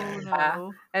 Oh, way.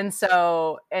 no. And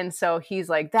so he's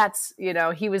like, that's, you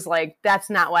know, he was like, that's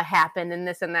not what happened and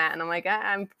this and that. And I'm like,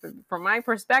 I'm from my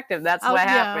perspective, that's what I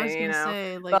happened, was you gonna know.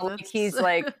 say, like, But like, that's he's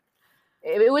like,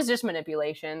 it was just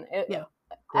manipulation. Yeah.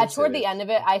 Toward the end of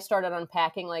it, I started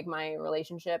unpacking like my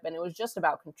relationship, and it was just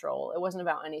about control. It wasn't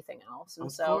about anything else. And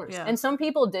Of so, course. Yeah. and some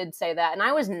people did say that, and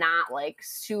I was not like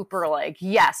super like,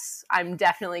 yes, I'm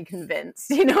definitely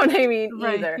convinced. You know what I mean?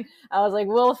 Right. Either I was like,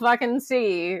 we'll fucking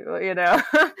see, you know.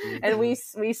 And we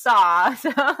saw.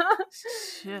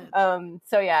 Shit.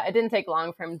 So yeah, it didn't take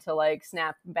long for him to like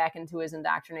snap back into his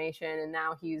indoctrination, and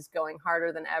now he's going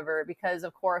harder than ever because,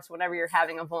 of course, whenever you're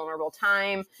having a vulnerable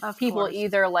time, Of people course.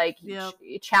 either like Yep.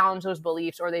 challenge those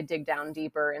beliefs or they dig down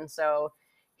deeper. And so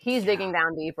he's digging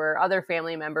down deeper. Other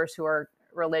family members who are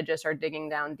religious are digging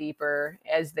down deeper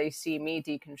as they see me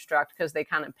deconstruct because they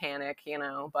kind of panic, you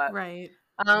know. But Right.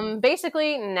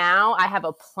 basically now I have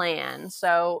a plan.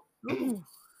 So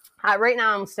right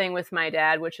now I'm staying with my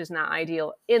dad, which is not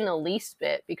ideal in the least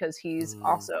bit because he's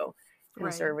also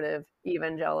conservative,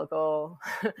 evangelical,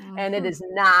 and it is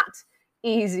not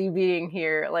easy being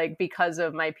here, like, because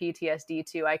of my PTSD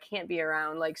too. I can't be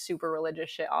around like super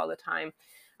religious shit all the time.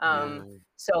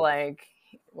 So like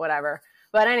whatever.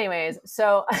 But anyways,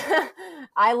 so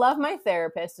I love my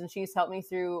therapist, and she's helped me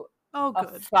through Oh, a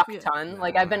good. fuck Yeah. ton.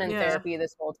 Like, I've been in Yeah. therapy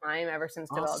this whole time ever since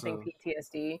developing Awesome.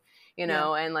 PTSD, you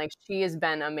know, and like she has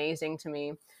been amazing to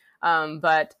me.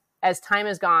 But as time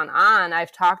has gone on,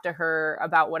 I've talked to her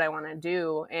about what I want to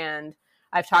do, and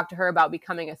I've talked to her about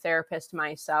becoming a therapist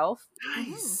myself.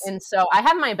 Nice. And so I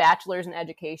have my bachelor's in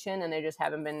education, and I just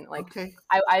haven't been like, Okay.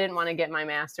 I didn't want to get my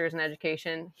master's in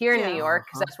education here in Yeah. New York,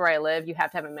 because that's where I live. You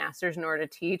have to have a master's in order to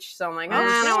teach. So I'm like, Oh, I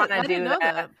shit. don't want I to didn't do know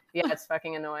that. that. Yeah, it's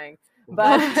fucking annoying.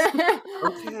 But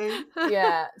Okay.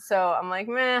 yeah, so I'm like,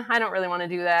 meh, I don't really want to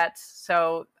do that.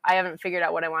 So I haven't figured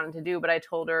out what I wanted to do, but I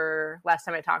told her last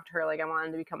time I talked to her, like, I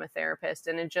wanted to become a therapist.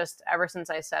 And it just, ever since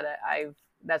I said it,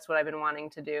 that's what I've been wanting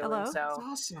to do. Hello? And so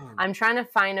That's awesome. I'm trying to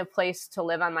find a place to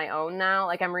live on my own now.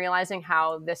 Like, I'm realizing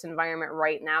how this environment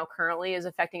right now currently is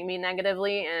affecting me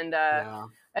negatively. And,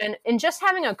 and just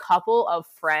having a couple of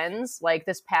friends, like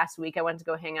this past week, I went to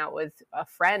go hang out with a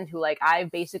friend who, like, I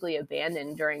basically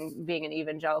abandoned during being an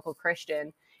evangelical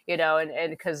Christian, you know,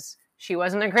 and because she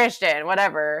wasn't a Christian,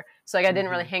 whatever. So like, I didn't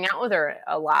really hang out with her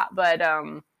a lot, but,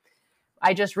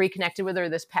 I just reconnected with her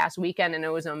this past weekend, and it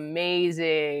was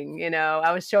amazing. You know,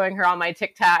 I was showing her all my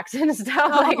TikToks and stuff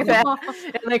like that.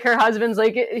 And like, her husband's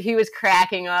like, he was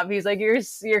cracking up. He's like,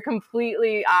 you're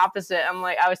completely opposite. I'm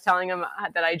like, I was telling him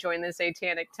that I joined the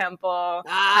Satanic Temple.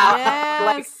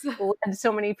 Yes. Like, led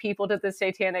so many people to the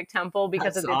Satanic Temple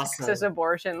because That's of the awesome. Texas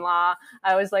abortion law.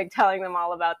 I was like telling them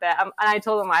all about that. And I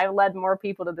told them I led more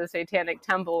people to the Satanic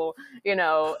Temple, you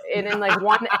know, in like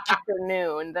one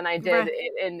afternoon than I did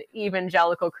in evangelical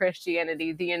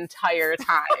Christianity the entire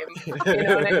time. You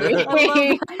know what I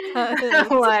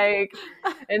mean? Like,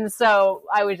 and so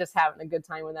I was just having a good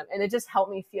time with them, and it just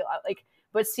helped me feel like,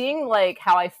 but seeing like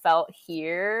how I felt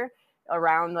here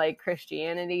around like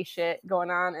Christianity shit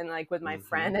going on, and like with my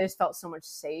friend, I just felt so much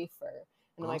safer.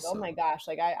 And I'm like, oh my gosh,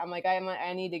 like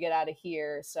I need to get out of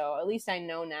here. So at least I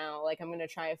know now, like, I'm going to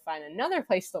try to find another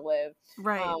place to live.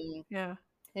 Right. Yeah.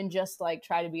 And just like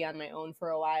try to be on my own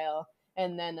for a while.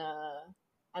 And then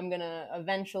I'm going to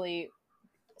eventually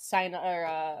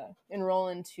enroll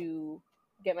into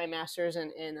get my master's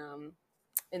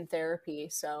in therapy.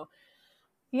 So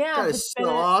yeah, That is so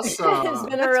awesome. It's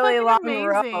been a That's really long fucking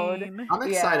road. amazing. I'm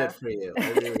excited for you. I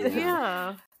really am.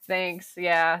 Yeah. Thanks.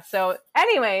 Yeah. So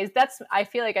anyways, I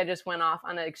feel like I just went off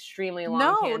on an extremely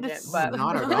long tangent, but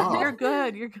not at all. You're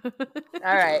good. You're good.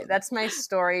 all right. That's my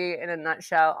story in a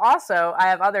nutshell. Also, I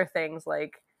have other things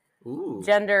like Ooh.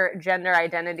 gender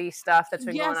identity stuff that's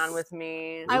been going on Yes. with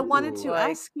me. I wanted to Ooh.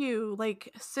 ask you, like,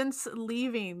 since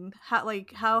leaving,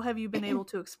 how have you been able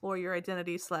to explore your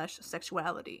identity /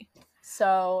 sexuality?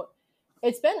 So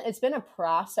it's been a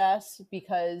process,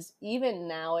 because even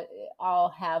now I'll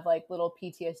have like little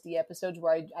PTSD episodes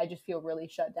where I just feel really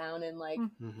shut down, and like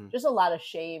just a lot of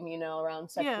shame, you know, around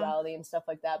sexuality and stuff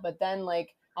like that. But then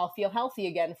like I'll feel healthy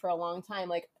again for a long time.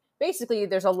 Like, basically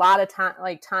there's a lot of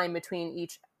time between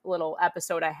each little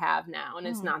episode I have now, and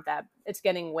it's not that, it's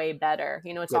getting way better,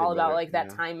 you know. It's all about like that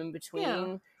time in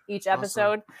between each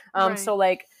episode. So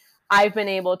like I've been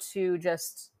able to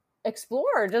just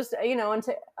explore, just, you know, and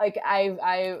to like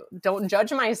I don't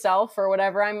judge myself for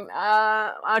whatever I'm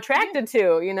attracted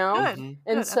to, you know. Good.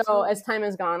 And so absolutely. as time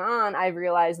has gone on, I've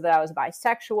realized that I was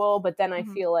bisexual, but then I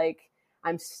feel like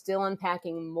I'm still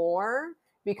unpacking more.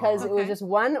 because it was Okay. just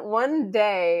one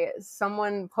day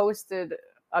someone posted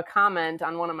a comment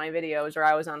on one of my videos, or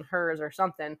I was on hers or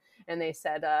something, and they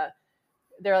said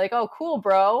they're like, "Oh, cool,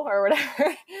 bro," or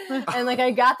whatever. And like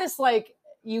I got this like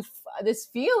this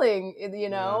feeling, you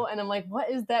know, and I'm like, what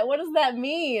is that? What does that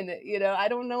mean? You know, I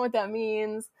don't know what that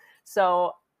means.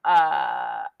 So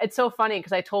it's so funny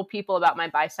because I told people about my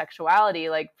bisexuality,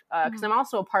 like because I'm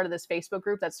also a part of this Facebook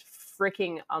group that's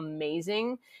freaking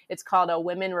amazing. It's called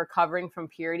Women Recovering from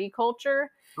Purity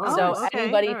Culture. Oh, So nice. okay.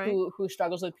 anybody All right. who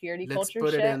struggles with purity Let's culture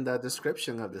put it shit, in the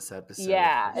description of this episode.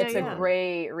 yeah, Yeah, it's yeah. a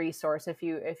great resource if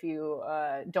you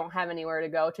don't have anywhere to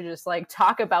go to just like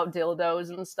talk about dildos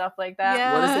and stuff like that.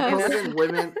 Yeah. What is it Yes. called again?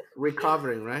 Women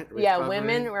recovering, right? Yeah, Recovering.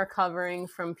 Women Recovering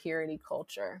from Purity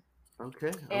Culture.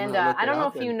 Okay. And I don't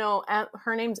know if you know,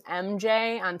 her name's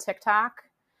MJ on TikTok.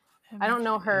 I don't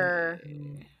know her.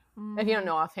 If you don't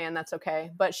know offhand, that's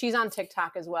okay. But she's on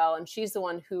TikTok as well, and she's the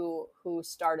one who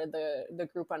started the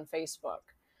group on Facebook.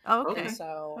 Oh, okay. And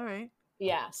so All right.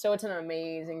 yeah, so it's an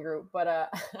amazing group. But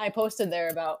I posted there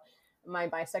about my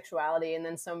bisexuality, and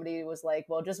then somebody was like,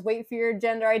 "Well, just wait for your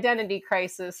gender identity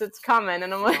crisis. It's coming."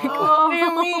 And I'm like, Oh. "What do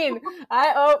you mean?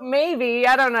 Maybe,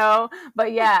 I don't know."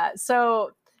 But yeah,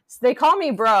 so they call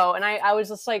me bro, and I was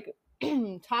just like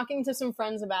talking to some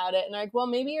friends about it, and like, well,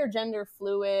 maybe you're gender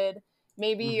fluid,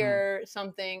 maybe you're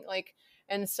something like,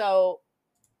 and so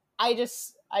I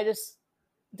just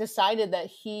decided that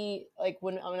he, like,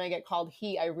 when I get called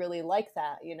he, I really like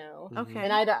that, you know. Okay.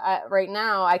 And I right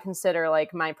now I consider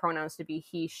like my pronouns to be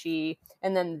he, she,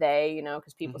 and then they, you know,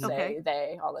 because people say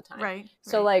they all the time. Right.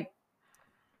 So like,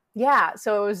 yeah,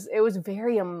 so it was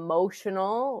very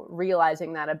emotional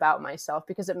realizing that about myself,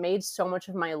 because it made so much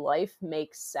of my life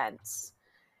make sense.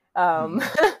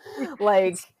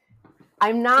 Like,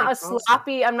 I'm not a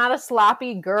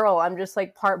sloppy girl. I'm just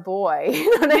like part boy.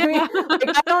 You know what I mean?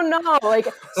 Like, I don't know. Like,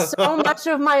 so much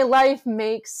of my life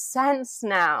makes sense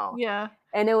now. Yeah.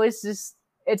 And it was just,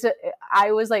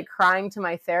 I was like crying to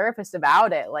my therapist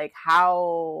about it, like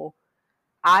how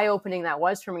eye-opening that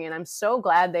was for me. And I'm so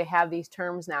glad they have these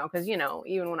terms now, because, you know,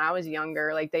 even when I was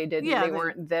younger, like they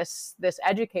weren't this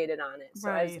educated on it.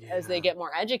 So as they get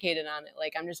more educated on it,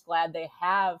 like I'm just glad they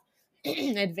have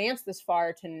advanced this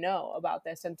far to know about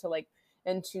this, and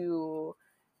to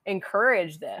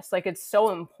encourage this. Like, it's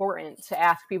so important to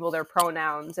ask people their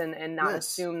pronouns and not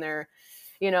assume they're,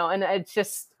 you know, and it's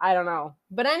just, I don't know.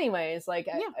 But anyways, like,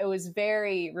 it was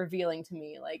very revealing to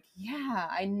me. Like, yeah,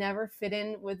 I never fit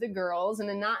in with the girls,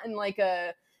 and not in like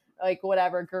a, like,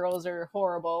 whatever, girls are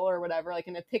horrible or whatever, like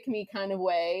in a pick-me kind of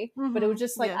way. But it was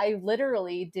just like, I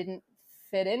literally didn't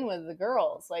fit in with the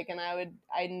girls. Like, and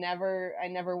I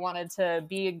never wanted to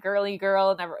be a girly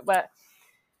girl, but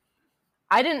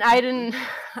I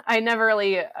never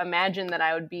really imagined that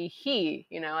I would be he,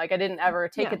 you know, like I didn't ever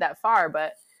take it that far.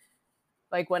 But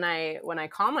like when I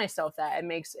call myself that,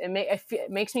 it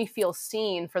makes me feel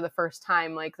seen for the first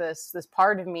time. Like this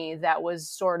part of me that was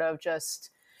sort of just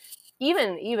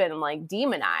even like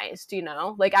demonized, you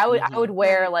know, like I would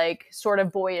wear like sort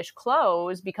of boyish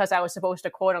clothes because I was supposed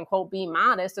to quote unquote be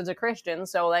modest as a Christian.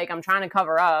 So like I'm trying to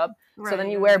cover up. So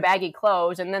then you wear baggy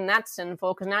clothes, and then that's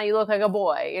sinful because now you look like a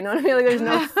boy. You know what I mean? Like there's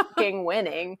no fucking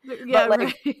winning. Yeah, but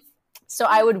like, so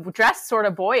I would dress sort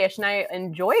of boyish, and I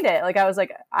enjoyed it. Like I was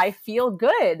like, I feel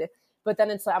good. But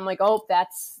then I'm like, oh,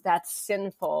 that's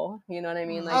sinful. You know what I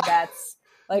mean? Like that's.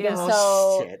 Like, and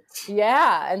so,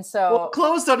 yeah, and so... Well,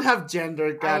 clothes don't have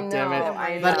gender, goddammit.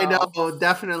 I know. But I know,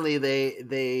 definitely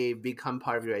they become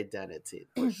part of your identity,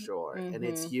 for sure. And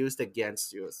it's used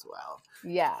against you as well.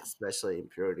 Yeah. Especially in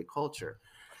purity culture.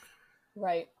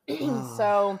 Right.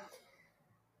 So...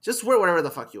 just wear whatever the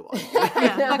fuck you want.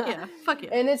 Fuck yeah.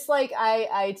 And it's like,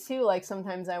 I too, like,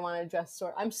 sometimes I want to dress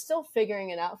I'm still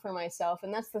figuring it out for myself,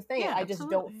 and that's the thing. I just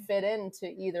don't fit into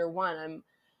either one.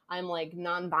 I'm like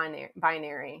non-binary.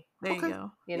 There you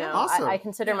go. You know, awesome. I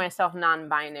consider myself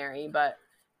non-binary, but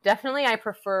definitely I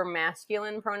prefer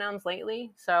masculine pronouns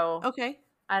lately. So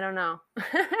I don't know.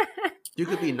 You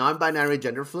could be non-binary,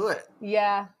 gender fluid.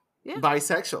 Yeah.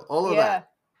 Bisexual. All of that.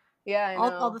 Yeah, I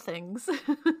know. All the things.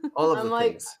 All of the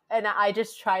things. And I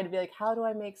just try to be like, how do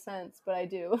I make sense? But I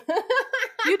do.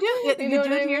 You do. You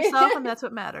do it to yourself, and that's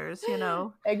what matters. You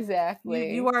know.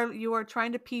 Exactly. You are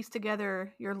trying to piece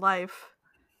together your life.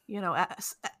 You know,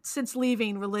 since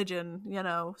leaving religion, you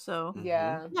know, so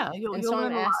you'll so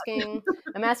learn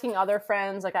I'm asking other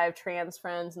friends, like I have trans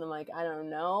friends, and I'm like, I don't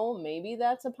know, maybe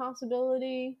that's a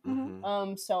possibility.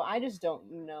 So I just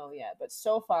don't know yet, but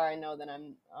so far I know that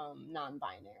I'm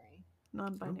non-binary.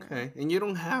 non-binary. Okay, and you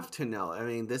don't have to know. I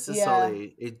mean, this is Yeah. all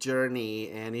a journey,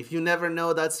 and if you never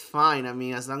know, that's fine. I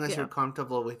mean, as long as Yeah. you're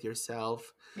comfortable with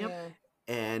yourself Yep. Yeah.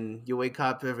 and you wake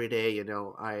up every day, you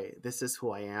know, this is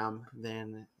who I am,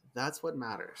 then that's what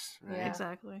matters, right? Yeah.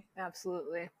 Exactly.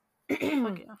 Absolutely. Fuck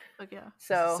yeah. Fuck yeah. This is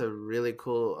So a really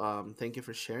cool. Thank you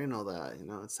for sharing all that. You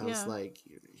know, it sounds Yeah. like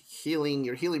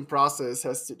your healing process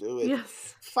has to do with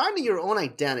Yes. finding your own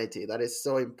identity. That is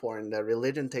so important. That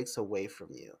religion takes away from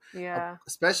you, yeah.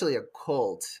 especially a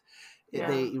cult. Yeah.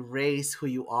 They erase who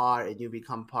you are, and you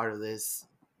become part of this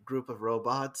group of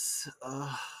robots. Ugh,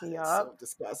 it's so Yup.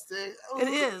 disgusting. It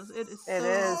is. It is. It so,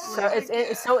 is. So like,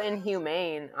 it's so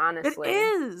inhumane, It honestly.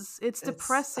 is. It's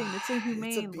depressing. It's It's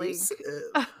inhumane. Like, abusive.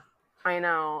 I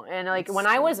know. And like It's when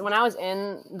I was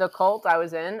in the cult I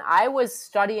was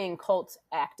studying cults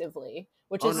actively,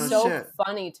 which Oh, is no so shit.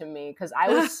 funny to me because I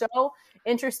was so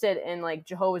interested in like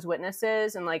Jehovah's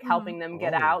Witnesses and like helping them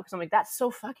get Oh. out because I'm like that's so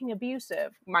fucking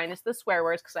abusive, minus the swear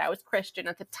words because I was Christian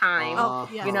at the time. oh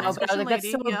yeah. You know, but I was Christian like,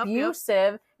 that's so lady. Yep, yep.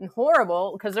 abusive and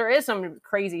horrible because there is some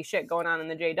crazy shit going on in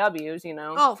the JWs, you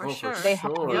know. Oh, for Oh, for sure. They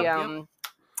have sure. the Yep.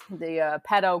 the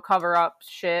pedo cover up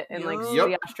shit and like Yup.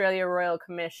 the Australia Royal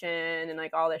Commission and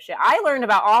like all this shit. I learned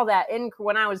about all that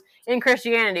when I was in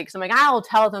Christianity because I'm like, I'll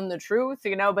tell them the truth,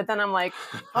 you know. But then I'm like,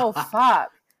 oh fuck,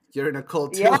 You're in a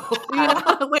cult too. Yeah.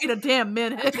 Yeah. Wait a damn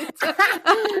minute.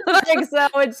 like so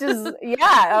it's just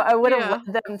I would have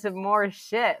Yeah. led them to more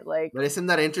shit. Like But isn't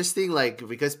that interesting? Like,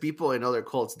 because people in other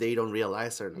cults, they don't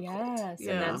realize they're in a cult. yes,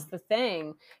 Yeah. and that's the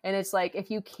thing. And it's like if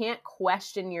you can't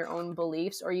question your own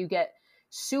beliefs or you get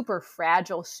super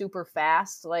fragile super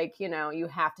fast, like you know, you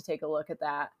have to take a look at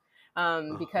that.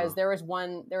 Because there was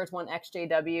one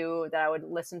XJW that I would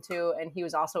listen to, and he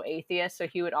was also atheist, so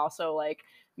he would also like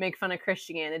make fun of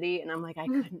Christianity, and I'm like,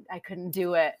 I couldn't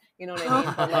do it, you know what I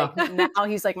mean? But like now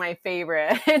he's like my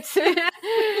favorite.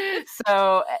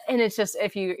 So, and it's just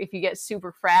if you get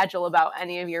super fragile about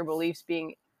any of your beliefs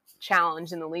being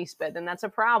challenged in the least bit, then that's a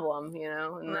problem, you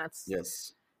know, and that's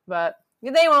Yes. but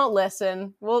they won't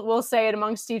listen. We'll say it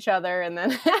amongst each other, and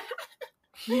then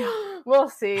we'll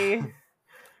see.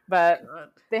 But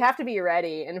they have to be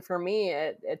ready, and for me,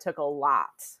 it took a lot.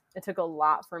 It took a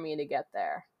lot for me to get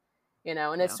there, you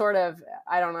know. And it's sort of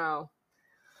I don't know.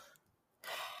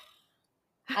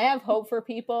 I have hope for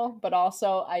people, but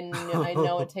also I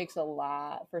know it takes a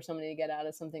lot for somebody to get out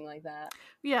of something like that.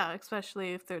 Yeah,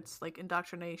 especially if there's like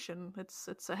indoctrination. It's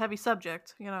a heavy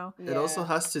subject, you know. It also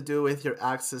has to do with your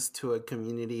access to a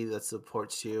community that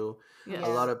supports you. Yes. A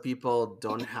lot of people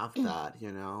don't have that,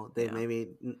 you know. They Yeah.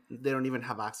 they don't even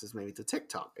have access maybe to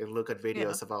TikTok and look at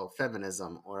videos about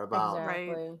feminism or about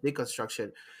Exactly.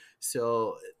 deconstruction.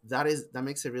 So that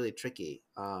makes it really tricky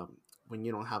when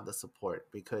you don't have the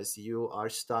support because you are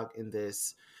stuck in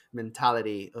this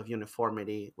mentality of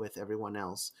uniformity with everyone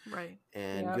else, Right.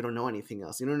 and Yep. you don't know anything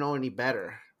else. You don't know any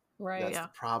better. Right. That's Yeah.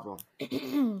 the problem.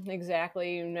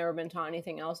 Exactly. You've never been taught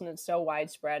anything else, and it's so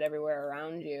widespread everywhere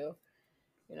around you,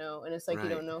 you know, and it's like you Right.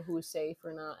 don't know who's safe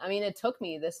or not. I mean, it took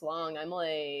me this long. I'm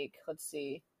like, let's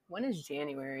see, when is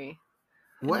January?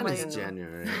 When like- is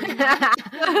January?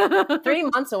 3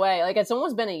 months away. Like it's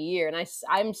almost been a year, and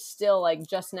I'm still like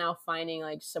just now finding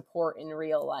like support in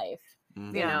real life.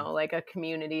 Mhm. You know, like a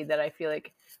community that I feel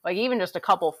like even just a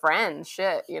couple friends,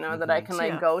 shit, you know, that I can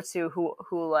like Yeah. go to who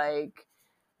like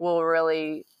will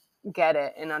really get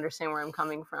it and understand where I'm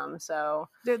coming from. So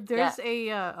There's a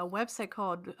website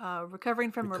called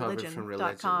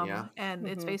recoveringfromreligion.com, yeah. and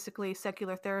it's Mhm. basically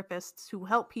secular therapists who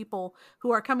help people who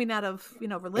are coming out of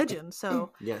religion.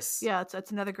 So Yes. yeah,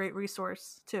 it's another great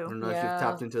resource I don't too. know if Yeah. you've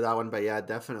tapped into that one, but yeah,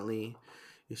 definitely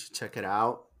you should check it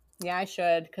out. yeah, I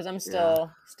should because I'm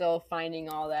still finding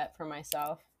all that for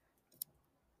myself.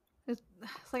 It's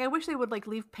like I wish they would like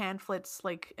leave pamphlets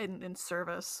like in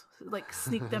service, like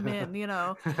sneak them in, you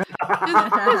know. 'Cause,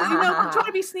 try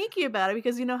to be sneaky about it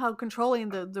because you know how controlling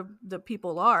the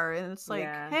people are, and it's like,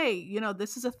 Yeah. hey,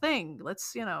 this is a thing.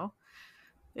 Let's,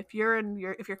 if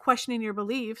you're questioning your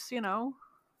beliefs,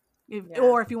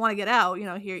 or if you want to get out,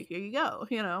 here you go,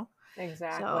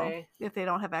 Exactly. So if they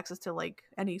don't have access to like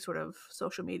any sort of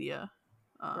social media,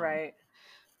 Right.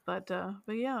 But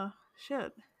yeah,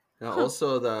 shit. Now,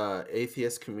 also the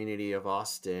atheist community of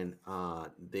Austin,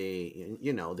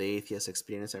 the atheist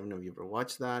experience. I don't know if you ever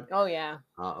watched that. Oh yeah.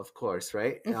 Of course,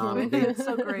 right? It's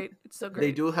so great. It's so great.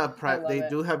 They do have love they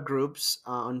it. do have groups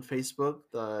on Facebook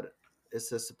that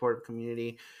is a supportive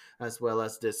community, as well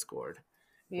as Discord,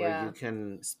 where Yeah. you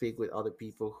can speak with other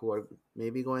people who are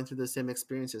maybe going through the same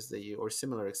experiences that you or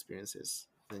similar experiences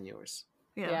than yours.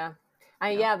 Yeah. Yeah.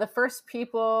 The first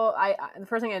people the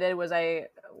first thing I did was I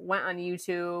went on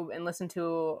YouTube and listened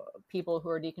to people who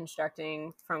are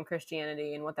deconstructing from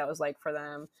Christianity and what that was like for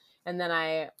them. And then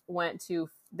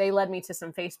they led me to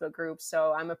some Facebook groups.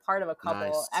 So I'm a part of a couple.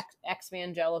 Nice.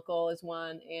 Ex-Evangelical is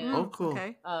one. And Oh, cool.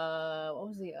 Okay. what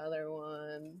was the other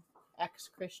one?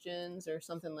 Ex-Christians or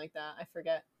something like that. I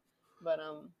forget. But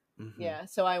yeah,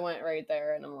 so I went right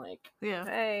there and I'm like, Yeah.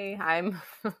 hey, I'm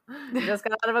just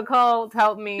got out of a cult,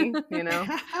 help me,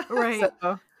 Right.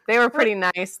 So they were pretty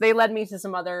nice. They led me to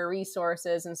some other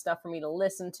resources and stuff for me to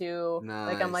listen to.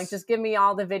 Like, I'm like, Nice. just give me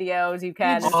all the videos you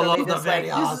can. Just- All So of they the just, like,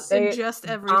 videos. Just they ingest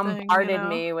everything. bombarded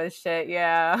me with shit,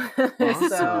 yeah. So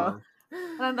Awesome.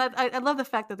 And I love the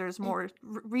fact that there's more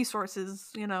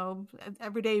resources,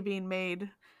 every day being made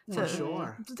For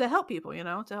sure. to help people,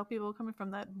 to help people coming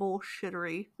from that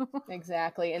bullshittery.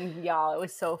 exactly. And y'all, it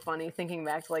was so funny thinking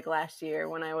back to like last year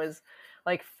when I was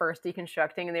like first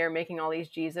deconstructing and they were making all these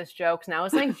Jesus jokes, and I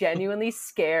was like genuinely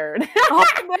scared.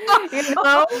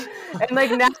 And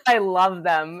like now I love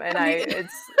them, and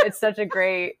it's such a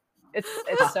great, it's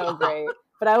so great.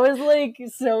 But I was like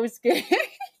so scared.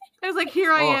 I was like,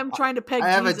 here I am trying to peg I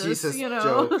have Jesus, a Jesus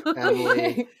joke,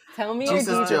 Emily. Tell me Jesus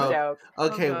your Jesus joke. joke.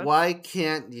 Okay, God. why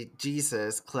can't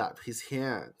Jesus clap his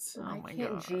hands? Oh Why my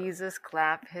can't God. Jesus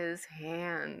clap his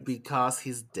hands? Because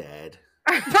he's dead.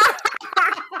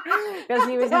 Because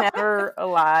he was never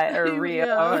alive or real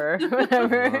or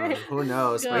whatever. Who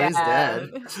knows? But God.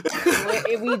 he's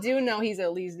dead. we do know he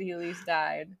at least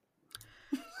died.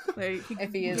 Like,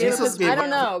 If he is, Jesus I don't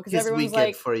know, because He's everyone's wicked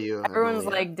like, for you. everyone's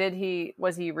Emily. like,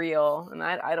 was he real? And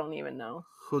I don't even know.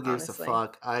 Who gives honestly. a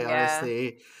fuck? I Yeah.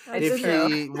 honestly, That's if true.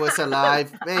 he was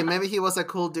alive, hey, maybe he was a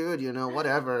cool dude,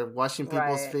 whatever. Washing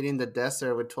people's Right. feet in the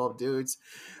desert with 12 dudes,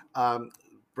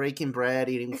 breaking bread,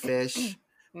 eating fish,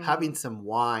 having some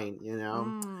wine,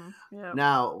 yeah.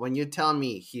 Now, when you tell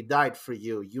me he died for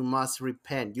you, you must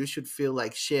repent. You should feel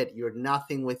like shit. You're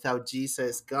nothing without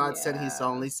Jesus. God sent his Yeah.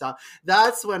 only son.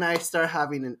 That's when I start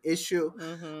having an issue.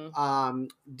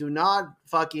 Do not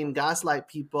fucking gaslight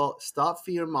people. Stop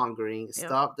fear mongering. Yep.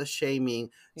 Stop the shaming.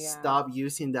 Yeah. Stop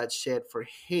using that shit for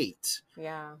hate.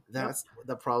 Yeah. That's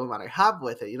the problem that I have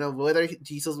with it. Whether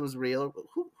Jesus was real,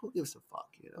 who gives a fuck?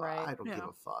 Right. I don't give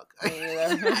a fuck. Me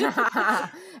either.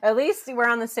 At least we're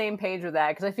on the same page with that,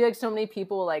 because I feel like so many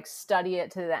people like study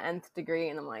it to the nth degree,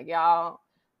 and I'm like, y'all,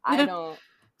 I don't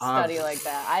study like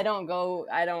that. I don't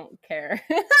care.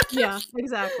 Yeah,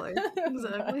 exactly.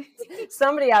 Exactly.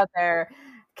 Somebody out there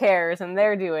cares, and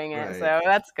they're doing it, Right. so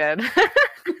that's good.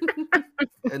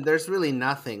 And there's really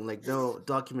nothing, like no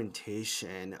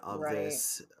documentation of Right.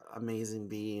 this amazing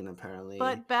being, apparently.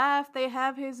 But Bath, they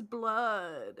have his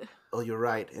blood Oh, you're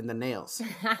right. And the nails.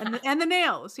 and the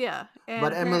nails, yeah. And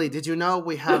But Emily, did you know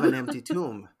we have an empty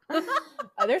tomb?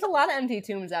 There's a lot of empty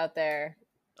tombs out there.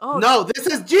 oh No, this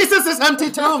is Jesus'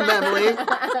 empty tomb, Emily. it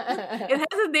has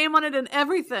his name on it and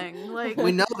everything. Like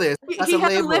We know this. That's he a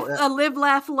has label. a live,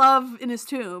 laugh, love in his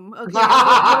tomb. Okay.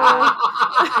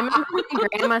 I remember my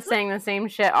grandma saying the same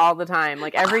shit all the time.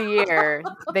 Like every year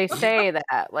they say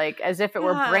that, like as if it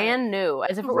were God. brand new,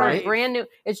 as if it Right. were brand new.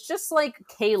 It's just like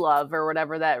K-Love or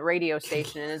whatever, that radio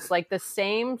station. And it's like the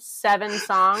same 7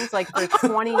 songs like for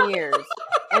 20 years.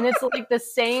 And it's like the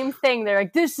same thing. They're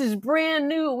like, this is brand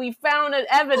new. We found an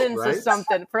evidence Right. of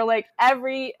something for like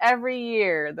every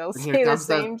year. They'll Here say the comes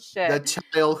same shit. the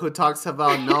child who talks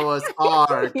about Noah's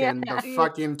Ark and the Yeah.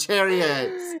 fucking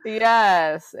chariots.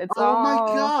 Yes. It's Oh all... my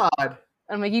god.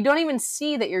 I'm like, you don't even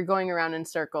see that you're going around in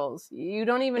circles. You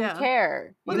don't even Yeah.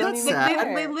 care. Well, You don't that's even sad.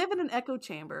 care. they live in an echo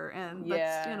chamber, and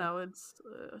that's Yeah. it's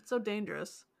so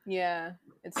dangerous. Yeah,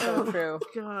 it's so true.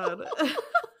 God.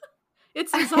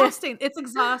 It's exhausting. It's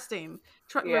exhausting.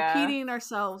 Yeah. Repeating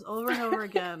ourselves over and over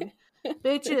again.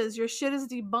 Bitches, your shit is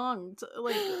debunked.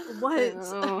 Like, what? I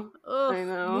know. Ugh. I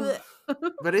know.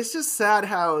 Blech. But it's just sad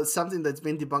how something that's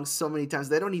been debunked so many times,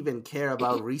 they don't even care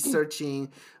about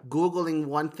researching, Googling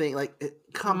one thing. Like,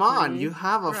 come on, you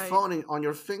have a Right. phone on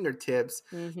your fingertips.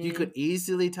 You could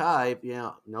easily type,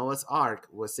 Noah's Ark.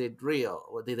 Was it real?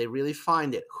 Or did they really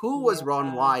find it? Who was Ron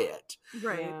Yeah. Wyatt?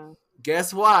 Right. Yeah.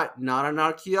 Guess what? Not an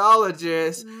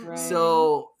archaeologist. Right.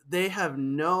 So they have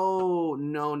no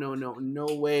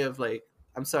way of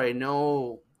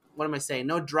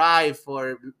no drive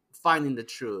for finding the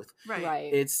truth. Right.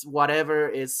 Right. It's whatever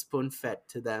is spoon fed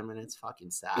to them, and it's fucking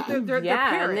sad. They're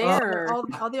Yeah, and parrots. they're-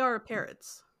 All they are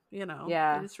parrots. Yeah.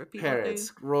 They just repeat what they-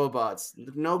 Parrots, robots,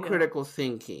 no Yeah. critical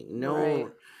thinking, no. Right.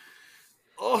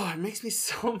 Oh, it makes me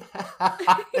so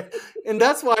mad, and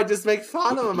that's why I just make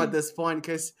fun of them at this point,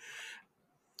 because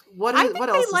what I is think what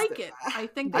they else like is there? it. I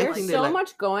think I they There's think like they so like-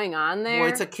 much going on there. Well,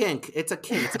 it's a kink. It's a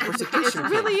kink. It's a it. persecution. It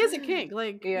really kink. is a kink.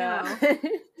 Like, yeah. you know.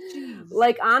 Jeez.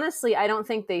 Like honestly, I don't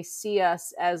think they see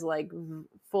us as like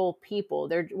full people.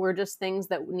 We're just things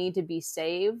that need to be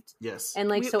saved. Yes. And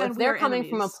like, so if they're we're coming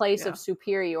from a enemies. place Yeah. of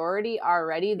superiority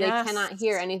already, they Yes. cannot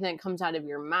hear anything that comes out of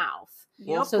your mouth.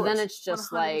 Well, Yep. of So then course. it's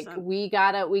just like 100%. we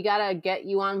gotta get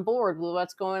you on board with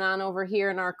what's going on over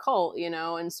here in our cult, you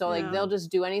know. And so like Yeah. they'll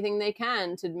just do anything they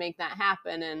can to make that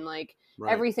happen, and like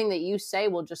Right. everything that you say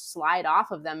will just slide off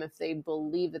of them if they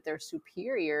believe that they're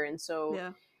superior. And so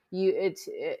Yeah.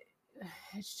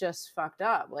 it's just fucked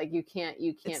up. Like you can't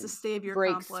It's the savior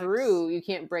break complex. through. You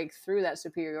can't break through that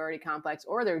superiority complex,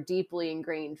 or their deeply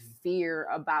ingrained fear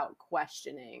about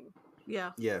questioning.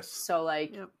 Yeah. Yes. So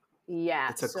like, Yep. yeah,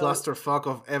 It's a so, clusterfuck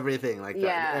of everything like that.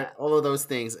 Yeah. All of those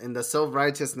things. And the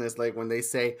self-righteousness, like when they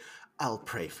say, I'll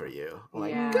pray for you. I'm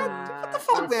like, Yeah. God, what the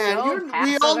fuck, It's man? so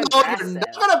We all know you're passive-aggressive.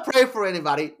 not going to pray for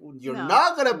anybody. You're No.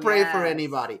 not going to pray for Yes.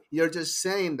 anybody. You're just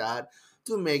saying that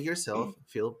to make yourself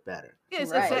feel better. Yeah,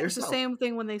 it's, Right. it's the Yourself. same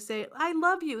thing when they say, I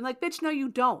love you. Like, bitch, no, you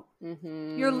don't.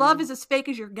 Mhm. Your love is as fake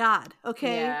as your God,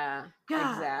 okay? Yeah,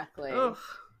 God. exactly. Ugh.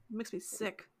 It makes me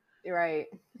sick. Right.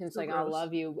 It's So like, I gross.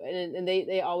 love you. And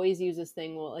they always use this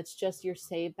thing, well, it's just you're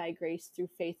saved by grace through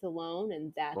faith alone,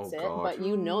 and that's Oh, it. God. But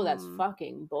you know that's Mm.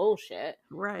 fucking bullshit.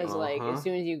 Right. Because like Uh-huh. as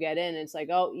soon as you get in, it's like,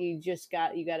 oh, you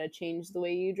got to change the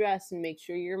way you dress and make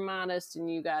sure you're modest, and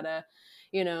you gotta,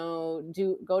 you know,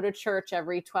 go to church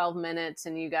every 12 minutes,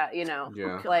 and you got, you know,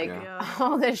 Yeah. like yeah.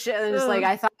 all this shit. And it's like, Ugh.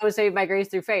 I thought I was saved by grace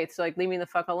through faith, so like leave me the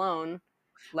fuck alone.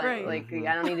 Right. Like Mhm.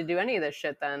 I don't need to do any of this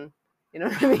shit then. You know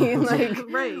what I mean? Like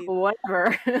Right.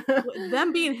 whatever.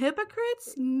 Them being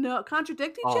hypocrites? No.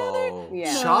 Contradict each other? Oh,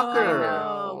 Yeah. shocker. I No.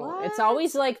 know. What? It's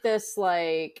always like this,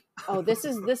 like, oh, this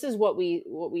is what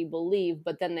we believe,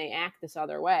 but then they act this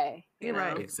other way. You You're know?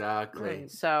 right. Exactly.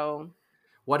 Right. So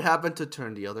What happened to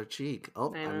turn the other cheek?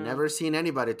 Oh, I I've know. never seen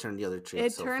anybody turn the other cheek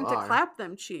It so turned far. to clap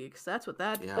them cheeks. That's what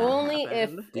that Yeah. only if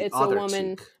happened. The it's a other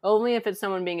woman, cheek. only if it's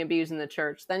someone being abused in the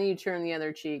church, then you turn the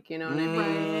other cheek. You know what I mean? Right.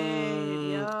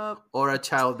 Mm. Yup. Or a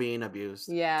child being abused.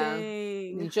 Yeah.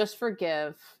 You Dang. just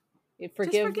forgive. You Just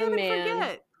forgive forgive the and man.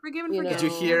 forget. Forgive and You forget. Did you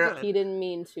know, hear- We're good. He didn't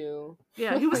mean to.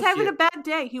 Yeah, he was Did you having hear- a bad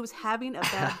day. He was having a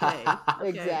bad day. Okay.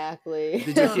 Exactly.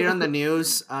 Did you hear on the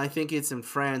news? I think it's in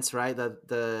France, right?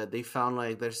 That they found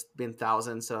like there's been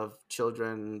thousands of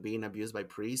children being abused by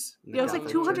priests. in the Yeah, it was like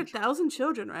Catholic Church. 200,000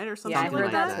 children, right? Or something Yeah, I Something heard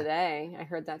like that that. today. I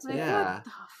heard that Like, today. Yeah. what the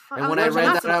fuck? And when I I was read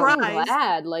not that, I I'm surprised.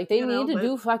 glad. Like they you know, need to but-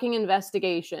 do fucking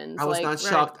investigations. I was like, not right.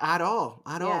 shocked at all.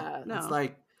 At Yeah. all. No. It's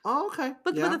like, oh, okay.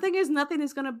 But yeah. the thing is, nothing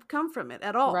is going to come from it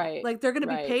at all. Right, Like, they're going to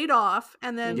right. be paid off,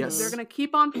 and then Yes. they're going to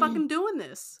keep on fucking doing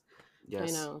this. Yes.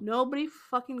 I know. Nobody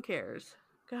fucking cares.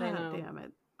 God know. damn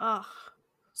it. Ugh.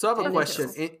 So I have a And question.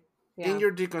 it's- In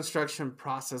your deconstruction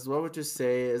process, what would you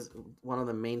say is one of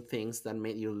the main things that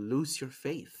made you lose your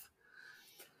faith?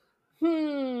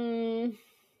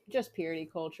 Just purity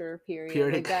culture, period.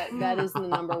 Purity Like that is the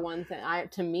number one thing.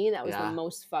 To me, that was Yeah. the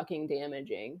most fucking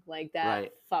damaging. Like that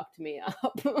Right. fucked me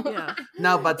up. Yeah.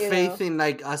 No, but You faith know? in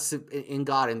like us in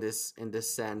God in this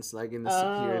sense, like in the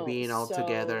superior Oh, being all so-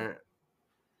 together.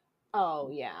 Oh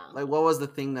yeah. Like, what was the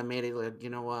thing that made it like, you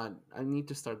know what? I need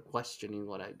to start questioning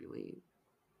what I believe.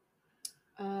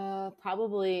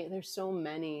 Probably there's so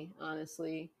many,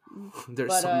 honestly. There's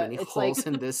But, so many it's holes like-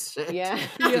 in this shit. Yeah.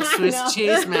 Fucking I Swiss know.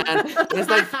 cheese, man. It's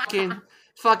like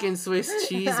fucking Swiss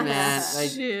cheese, man. Like,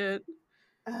 Shit.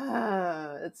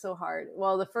 It's so hard.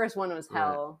 Well, the first one was Right.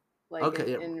 hell. Like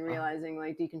Okay, yeah. in realizing,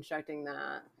 like deconstructing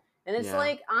that. And it's Yeah.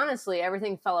 like, honestly,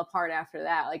 everything fell apart after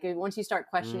that. Like once you start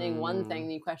questioning one Mm. thing,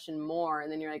 then you question more,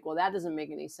 and then you're like, well, that doesn't make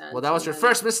any sense. well, that was And your then-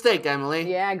 first mistake, Emily.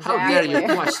 Yeah, How dare you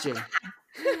exactly. question?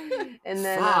 And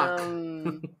then,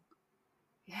 Fuck.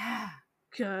 yeah,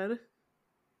 Good.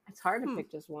 it's hard to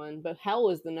pick just one, but hell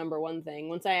was the number one thing.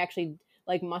 Once I actually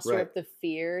like muster Right. up the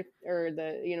fear or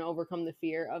overcome the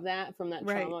fear of that from that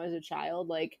Right. trauma as a child,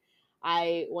 like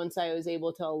once I was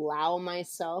able to allow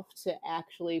myself to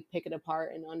actually pick it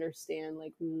apart and understand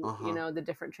like Uh-huh. the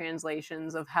different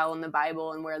translations of hell in the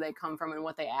Bible and where they come from and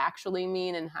what they actually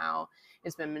mean and how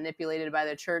it's been manipulated by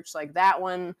the church, like that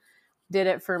one did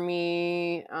it for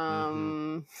me.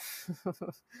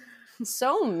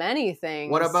 So many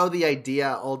things. What about the idea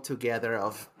altogether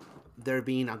of there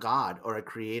being a God or a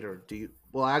creator?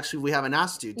 Well, actually, we haven't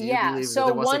asked you. Do you Yeah, believe so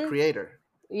there was a one- creator?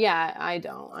 Yeah, I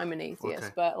don't. I'm an atheist,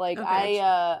 Okay. but like Okay.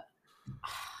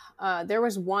 there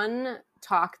was one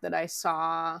talk that I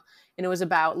saw, and it was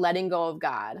about letting go of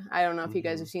God. I don't know if you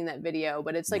guys have seen that video,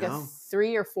 but it's like a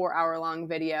 3 or 4 hour long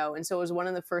video. And so it was one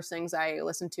of the first things I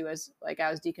listened to as like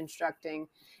I was deconstructing.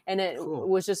 And it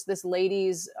was just this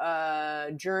lady's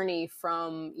journey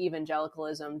from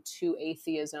evangelicalism to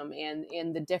atheism,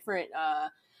 and the different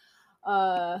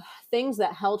things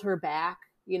that held her back,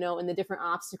 you know, and the different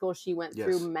obstacles she went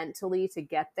through mentally to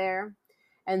get there.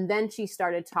 And then she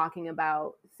started talking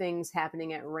about things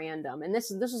happening at random. And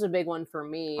this is a big one for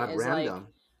me. At is random. like,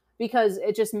 because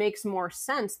it just makes more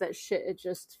sense that shit, it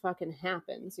just fucking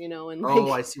happens, you know? And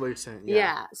like, I see what you're saying.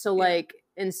 Yeah. So like,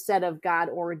 instead of God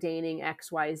ordaining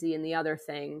X, Y, Z and the other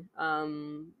thing,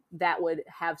 that would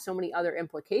have so many other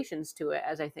implications to it,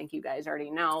 as I think you guys already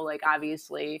know. Like,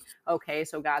 obviously, okay,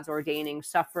 so God's ordaining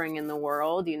suffering in the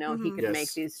world, you know, he could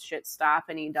make these shit stop,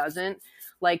 and he doesn't.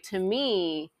 Like, to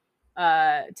me,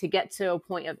 to get to a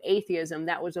point of atheism,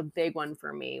 that was a big one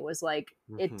for me, was like,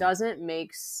 it doesn't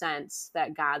make sense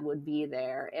that God would be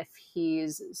there if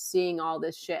he's seeing all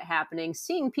this shit happening,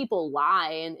 seeing people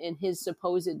lie in his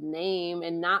supposed name,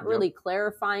 and not really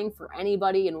clarifying for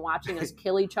anybody, and watching us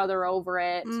kill each other over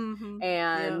it.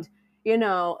 And you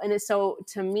know, and it's, so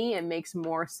to me it makes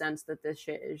more sense that this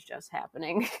shit is just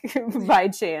happening by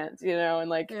chance, you know, and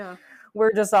like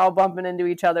we're just all bumping into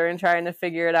each other and trying to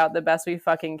figure it out the best we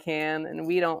fucking can, and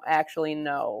we don't actually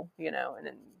know, you know.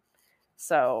 And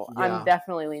so I'm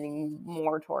definitely leaning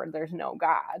more toward there's no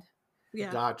God.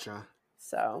 Yeah. Gotcha.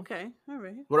 So okay, all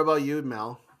right. What about you,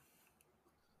 Mel?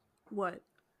 What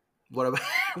about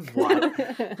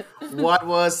what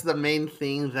was the main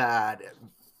thing that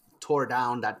tore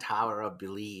down that tower of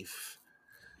belief?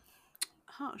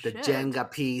 The Jenga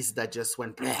piece that just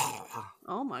went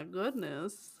oh my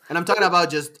goodness. And I'm talking about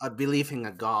just a belief in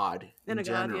a God in a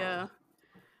general. God,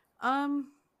 yeah.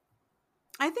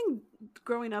 I think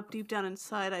growing up deep down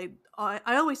inside, I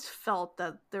always felt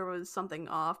that there was something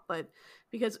off, but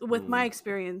because with my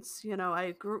experience, you know,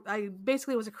 I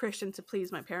basically was a Christian to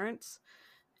please my parents.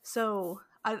 So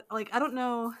I don't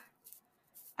know.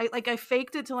 I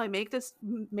faked it till I made it.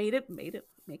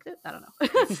 I don't know.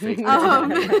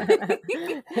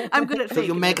 I'm good at faking. So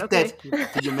you make okay? it.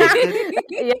 Did you make it?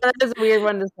 Yeah, that is a weird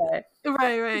one to say.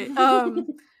 Right.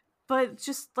 But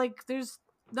just like there's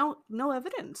no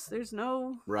evidence. There's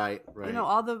no right. You know,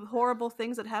 all the horrible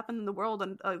things that happen in the world,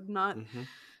 and not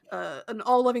an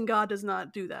all-loving God does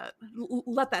not do that.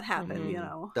 Let that happen. You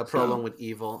know, the problem with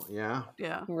evil. Yeah.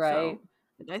 Right.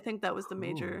 So I think that was the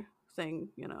major thing.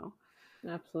 You know.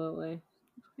 Absolutely.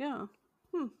 Yeah.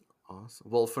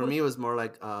 Awesome. Well, for me, it was more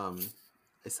like a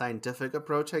scientific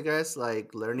approach, I guess,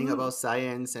 like learning about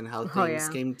science and how things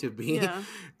came to be. Yeah.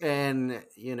 And,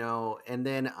 you know, and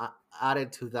then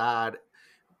added to that,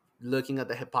 looking at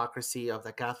the hypocrisy of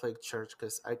the Catholic Church,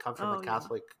 because I come from a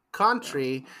Catholic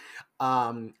country,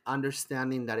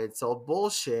 understanding that it's all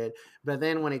bullshit. But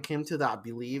then when it came to that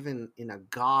belief in a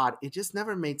God, it just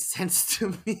never made sense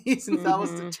to me since I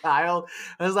was a child.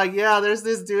 I was like, yeah, there's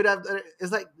this dude.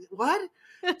 It's like, what?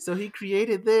 So he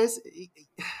created this.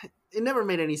 It never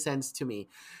made any sense to me.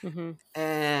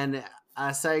 And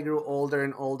as I grew older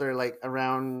and older, like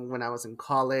around when I was in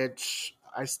college,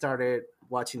 I started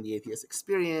watching The Atheist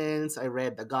Experience. I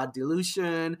read The God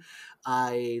Delusion.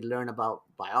 I learned about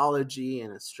biology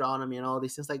and astronomy and all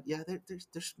these things. Like, yeah,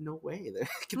 there's no way there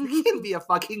can be a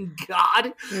fucking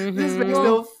God. This makes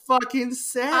no fucking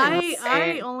sense.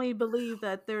 I only believe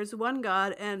that there's one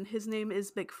God, and his name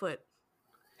is Bigfoot.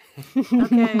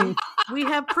 Okay, we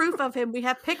have proof of him. We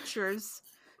have pictures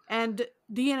and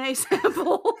DNA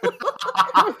sample.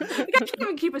 I can't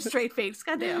even keep a straight face.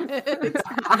 Goddamn.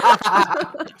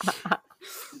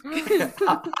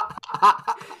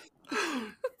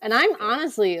 And I'm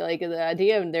honestly like, the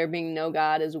idea of there being no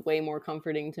God is way more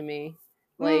comforting to me.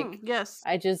 Like, yes,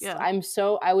 I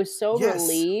was so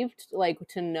relieved, like,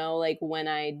 to know, like, when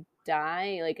I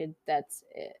die, like, that's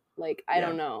it. Like, I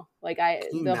don't know. Like,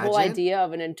 the whole idea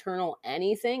of an eternal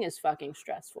anything is fucking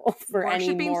stressful for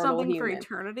any mortal something human. For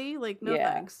eternity? Like, no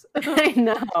thanks. I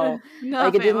know. No,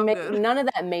 like, it didn't make none of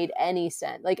that made any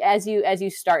sense. Like, as you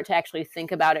start to actually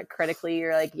think about it critically,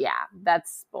 you're like, yeah,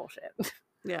 that's bullshit.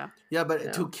 Yeah,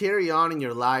 but to carry on in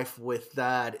your life with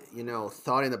that, you know,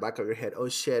 thought in the back of your head, oh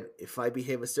shit, if I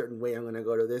behave a certain way, I'm gonna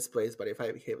go to this place, but if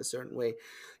I behave a certain way,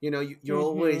 you know, you're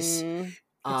always trying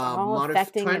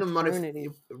to modify.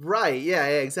 Right, yeah,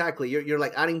 exactly. You're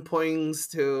like adding points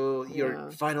to your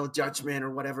final judgment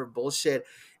or whatever bullshit.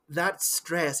 That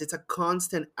stress, it's a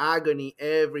constant agony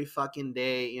every fucking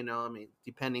day, you know. I mean,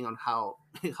 depending on how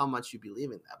much you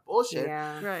believe in that bullshit.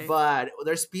 Yeah. Right. But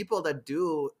there's people that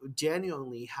do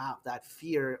genuinely have that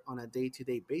fear on a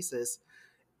day-to-day basis,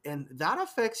 and that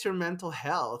affects your mental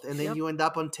health, and then Yep. you end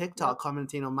up on TikTok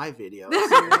commenting on my videos.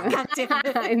 God damn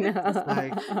it. I know.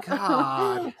 Like,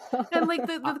 God. And like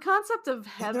the concept of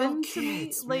heaven to me,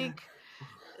 kids, man.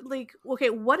 like okay,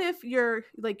 what if you're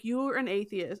like you're an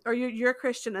atheist or you're a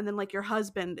Christian and then like your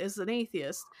husband is an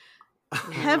atheist?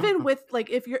 Heaven with like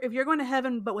if you're going to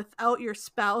heaven but without your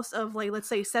spouse of like let's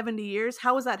say 70 years,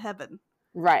 how is that heaven?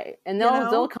 Right. And You know?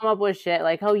 they'll come up with shit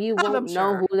like, oh, you I'm won't know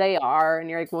sure. who they are. And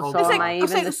you're like, well, Oh, so God. am Like, I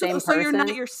even the same so person? you're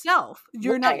not yourself.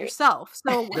 You're not Right. yourself.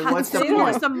 So Then what's the so you're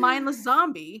point? just a mindless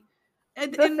zombie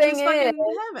in The this thing fucking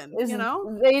is heaven, is you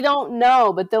know? they don't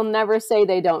know, but they'll never say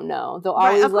they don't know. They'll Right,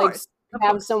 always of like course, of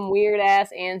have course. some weird ass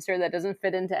answer that doesn't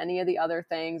fit into any of the other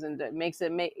things, and it makes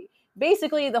it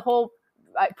basically the whole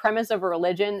premise of a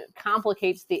religion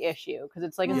complicates the issue, because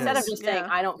it's like instead of Yes. just saying Yeah,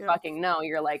 I don't yeah. fucking know,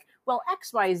 you're like, well,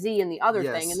 XYZ and the other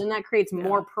thing, Yes. and then that creates Yeah.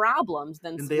 more problems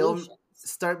than And they all solutions.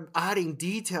 start adding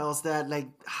details that, like,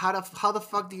 how the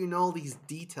fuck do you know these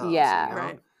details? Yeah. You know?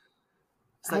 Right.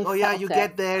 It's like, I oh yeah, felt you it.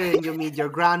 get there and you meet your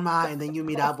grandma, and then you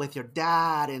meet up with your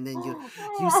dad, and then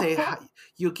you say hi,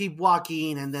 you keep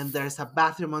walking, and then there's a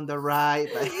bathroom on the right.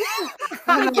 Like,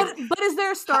 I'm like, But is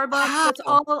there a Starbucks? how? That's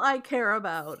all I care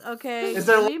about. Okay. Is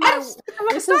there Give me my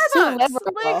Starbucks is Starbucks. too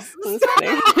liberal. Like, I'm just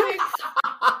kidding.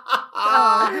 oh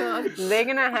god. They're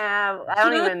gonna have, I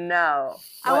don't even know.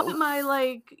 I what- want my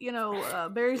like,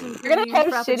 berries and You're cream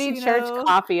gonna have shitty church frappuccino.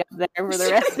 coffee up there for the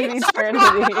rest of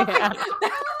eternity. Yeah.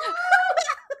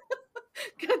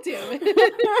 God damn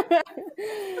it.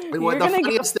 And what You're the gonna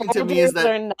funniest get thing to me is that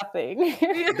or nothing.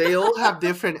 they all have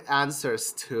different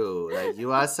answers too. Like,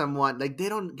 you ask someone, like, they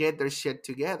don't get their shit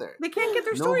together. They can't get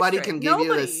their story Nobody straight. can give you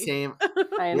the Nobody. same.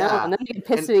 I know, Yeah. and then they get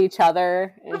pissed at each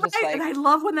other. And it's just Right, like, and I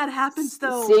love when that happens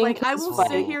though. Seeing Like I kids will fight.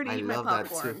 sit here to I eat my love that,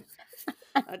 popcorn. too.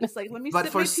 I'm just like, let me But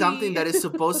sip for my something tea. that is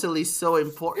supposedly so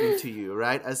important to you,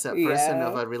 right? As a person Yeah.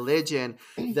 of a religion,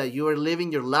 that you are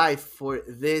living your life for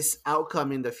this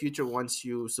outcome in the future once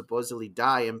you supposedly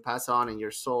die and pass on and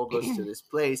your soul goes to this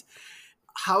place.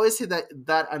 How is it that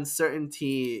that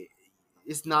uncertainty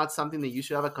is not something that you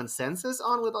should have a consensus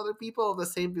on with other people of the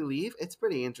same belief? It's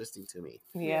pretty interesting to me.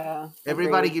 yeah.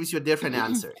 Everybody agreed. gives you a different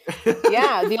answer.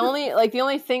 Yeah, the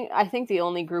only thing, I think the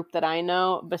only group that I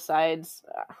know besides,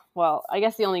 I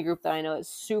guess the only group that I know that's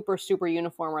super super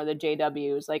uniform are the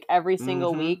JWs. Like every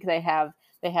single Mhm. week they have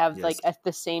Yes. like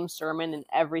the same sermon in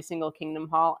every single Kingdom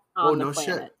Hall Oh, on the no shit.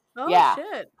 planet. Oh Yeah.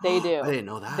 shit. They do. I didn't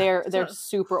know that. They're So-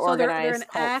 super So they're organized. an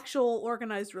cult. actual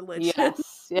organized religion.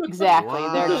 Yes, exactly.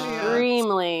 They're What?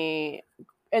 extremely,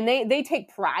 and they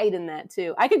take pride in that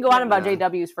too. I could go on about Yeah.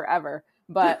 JWs forever,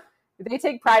 but they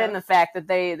take pride in Yeah. the fact that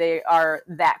they are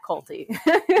that culty.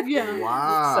 Yeah.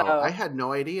 Wow. So- I had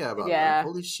no idea about Yeah. that.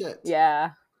 Holy shit.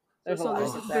 Yeah, there's a So lot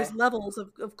there's, to there's say. levels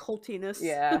of cultiness.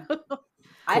 Yeah,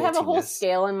 I have a whole Cultiness.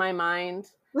 scale in my mind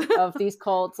of these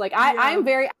cults. Like Yeah. I've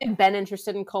been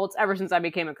interested in cults ever since I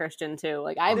became a Christian too.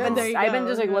 Like I've There been you I've been go,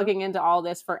 just like yeah. looking into all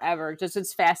this forever. Just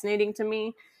it's fascinating to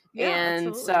me. Yeah, And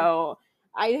absolutely. so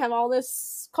I have all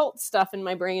this cult stuff in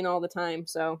my brain all the time.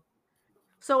 So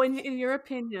So in your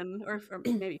opinion, or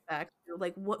maybe fact,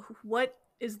 like what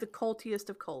is the cultiest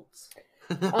of cults?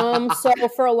 so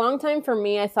for a long time for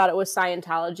me I thought it was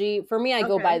Scientology. For me I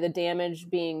go Okay. by the damage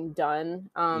being done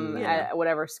Yeah. at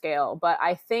whatever scale. But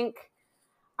I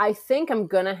think I'm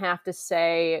gonna have to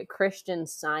say Christian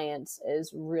Science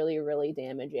is really, really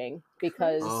damaging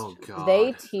because Oh, God.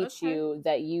 they teach Okay. you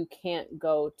that you can't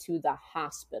go to the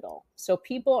hospital. So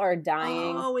people are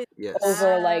dying Oh, Yes.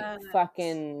 over like that.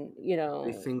 fucking,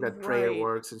 They think that prayer Right.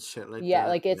 works and shit like yeah, that.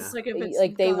 like it's Like if it's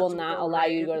like they will God's not will, allow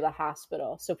you to right? go to the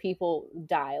hospital. So people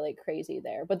die like crazy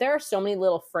there. But there are so many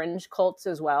little fringe cults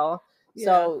as well.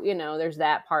 So, there's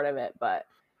that part of it, but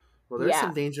Well, there's yeah.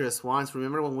 some dangerous ones.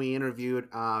 Remember when we interviewed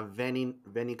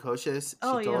Veni Koshes? She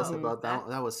Oh, told yeah. us about that.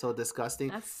 That was so disgusting.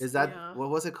 That's- Is that yeah. what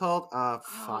was it called? Oh,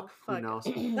 Fuck, who knows?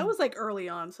 That was like early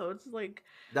on, so it's like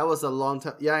That was a long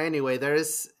time. Yeah. Anyway, there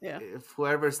is. Yeah. If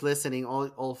whoever's listening,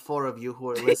 all four of you who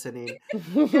are listening,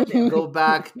 go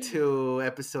back to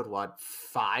episode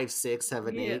 5, 6,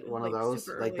 7, Yeah, 8. One of like those.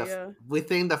 super Like early, yeah.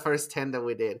 within the first 10 that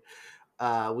we did,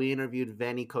 we interviewed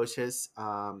Veni Koshes.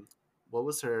 What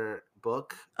was her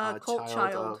book? Cult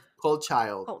Child. Cold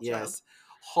Child. Cult Yes.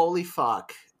 Holy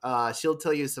fuck. She'll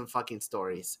tell you some fucking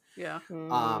stories. yeah.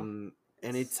 Mm.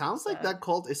 And it It's sounds like sad. that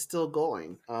cult is still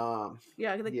going.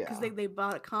 Yeah, because Yeah. they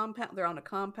bought a compound. They're on a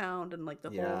compound, and like the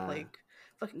Yeah. whole like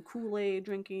fucking Kool-Aid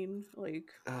drinking, like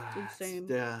insane.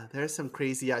 Yeah, there's some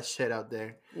crazy ass shit out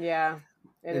there. Yeah.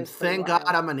 It And is pretty thank God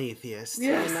wild. I'm an atheist.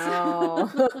 Yes.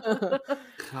 I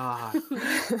God.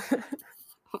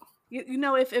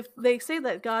 know. if they say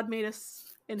that God made us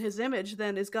in His image,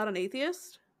 then is God an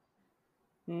atheist?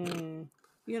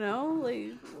 You know,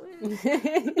 like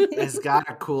It's got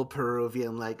a cool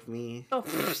Peruvian like me. oh,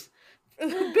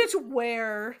 bitch,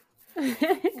 where?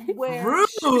 Where? Rude.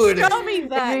 Show me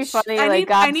that. It'd be funny, I like, need,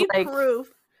 God's I need like-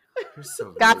 proof. You're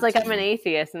so God's rude like, to I'm an me.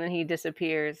 atheist, and then he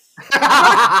disappears.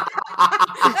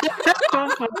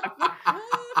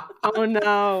 Oh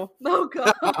no. Oh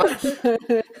god.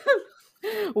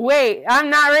 Wait, I'm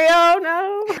not real.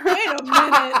 No. Wait a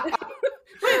minute.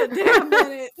 Wait a damn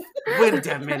minute. Wait a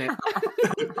damn minute.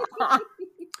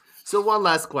 So one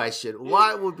last question.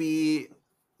 What would be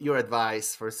your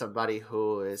advice for somebody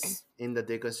who is in the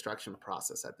deconstruction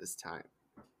process at this time?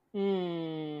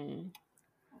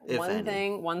 If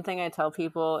any. One thing I tell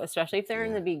people, especially if they're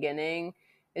in the beginning,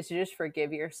 is to just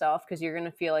forgive yourself, because you're going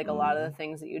to feel like a lot of the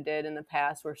things that you did in the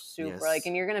past were super like,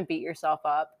 and you're going to beat yourself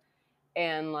up,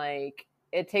 and like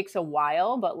it takes a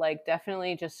while, but like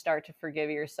definitely just start to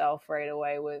forgive yourself right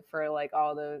away for like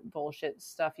all the bullshit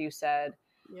stuff you said.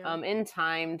 Yeah. In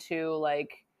time to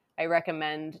like, I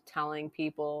recommend telling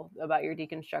people about your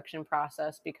deconstruction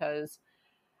process, because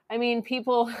I mean,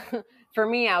 people, for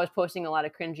me, I was posting a lot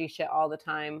of cringy shit all the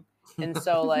time. And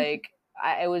so like,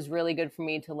 it was really good for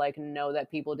me to like know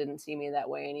that people didn't see me that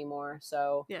way anymore.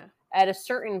 So Yeah. at a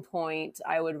certain point,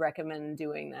 I would recommend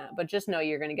doing that, but just know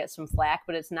you're going to get some flack,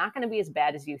 but it's not going to be as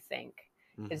bad as you think.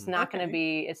 It's not going to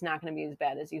be as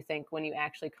bad as you think when you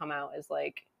actually come out as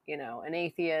like, you know, an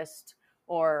atheist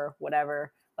or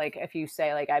whatever. Like if you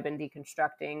say like, I've been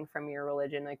deconstructing from your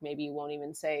religion, like maybe you won't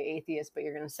even say atheist, but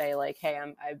you're going to say like, hey,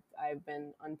 I've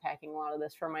been unpacking a lot of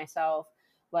this for myself.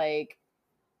 Like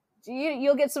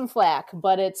you'll get some flack,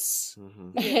 but it's,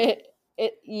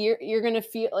 you're going to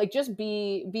feel like, just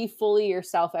be fully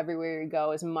yourself everywhere you go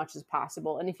as much as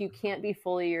possible. And if you can't be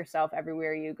fully yourself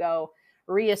everywhere you go,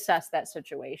 reassess that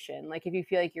situation. Like if you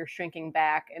feel like you're shrinking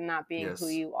back and not being who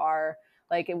you are,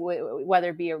 like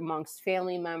whether it be amongst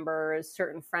family members,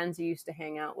 certain friends you used to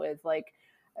hang out with, like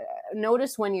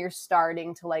notice when you're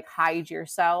starting to like hide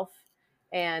yourself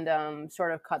and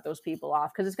sort of cut those people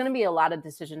off, because it's going to be a lot of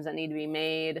decisions that need to be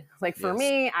made. Like for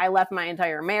me, I left my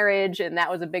entire marriage, and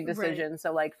that was a big decision.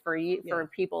 So like for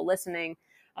people listening,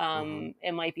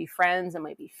 it might be friends, it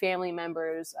might be family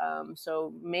members.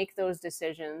 So make those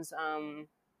decisions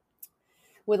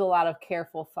with a lot of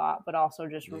careful thought, but also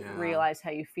just realize how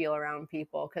you feel around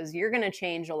people, because you're going to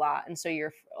change a lot. And so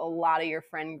a lot of your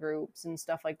friend groups and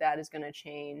stuff like that is going to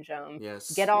change.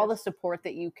 Get all the support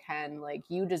that you can. Like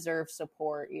you deserve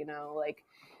support, you know, like,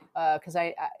 because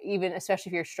I even,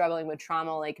 especially if you're struggling with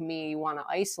trauma like me, you want to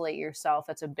isolate yourself.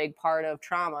 That's a big part of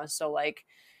trauma. So like,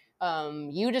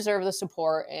 you deserve the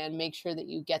support, and make sure that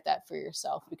you get that for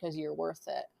yourself, because you're worth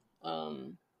it.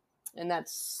 And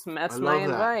that's my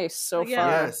advice so far.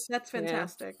 Yes. That's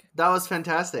fantastic. That was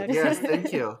fantastic. Yes,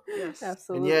 thank you. Yes,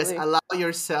 absolutely. And yes, allow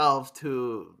yourself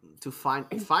to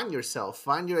find yourself,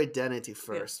 find your identity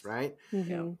first, right?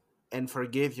 And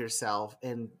forgive yourself,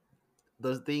 and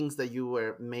those things that you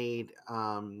were made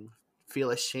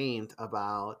feel ashamed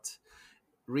about.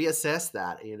 Reassess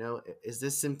that. You know, is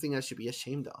this something I should be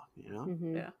ashamed of? You know.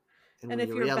 Yeah. And if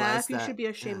you're back, you should be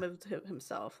ashamed of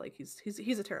himself. Like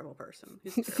he's a terrible person.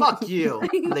 Fuck you,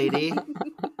 lady.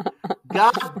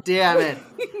 God damn it.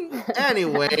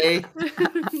 Anyway,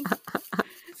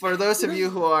 for those of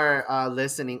you who are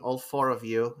listening, all four of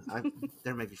you,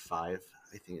 there may be five.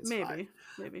 I think it's five.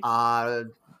 Maybe.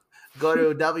 Go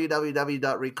to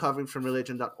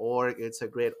www.recoveringfromreligion.org. It's a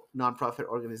great nonprofit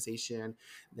organization.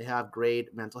 They have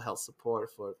great mental health support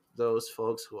for those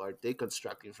folks who are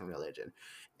deconstructing from religion.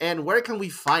 And where can we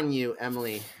find you,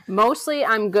 Emily? Mostly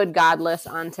I'm Good Godless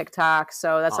on TikTok.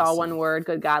 So that's all one word,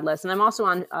 Good Godless. And I'm also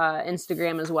on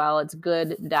Instagram as well. It's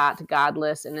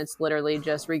good.godless. And it's literally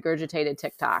just regurgitated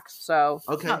TikToks. So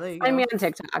find me on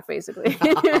TikTok, basically.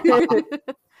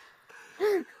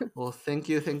 Well, thank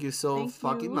you so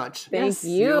fucking much. Thank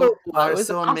you. You are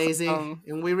so amazing,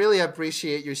 and we really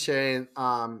appreciate you sharing.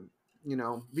 You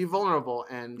know, be vulnerable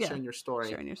and sharing your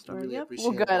story. Really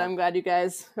appreciate good. that. I'm glad you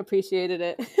guys appreciated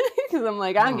it, because I'm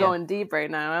like, I'm going deep right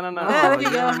now. I don't know.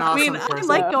 You're an awesome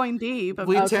person. I like going deep.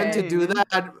 We tend to do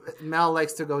that. Mel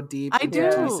likes to go deep. I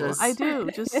do.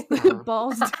 Just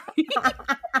balls deep.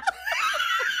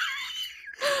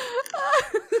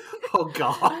 Oh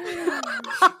God.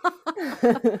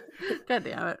 God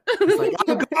damn it. It's like,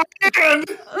 I'm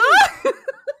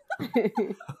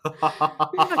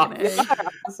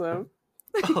awesome.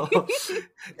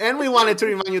 And we wanted to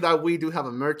remind you that we do have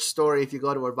a merch store. If you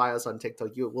go to our bios on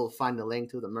TikTok, you will find the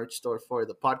link to the merch store for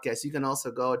the podcast. You can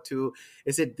also go to,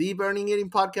 is it The Burning Eating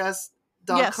Podcast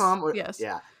 .com. Yes.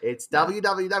 Yeah, it's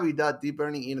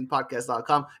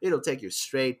www.theburningEdenPodcast.com. It'll take you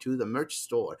straight to the merch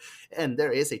store. And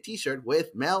there is a t-shirt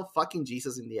with Mel fucking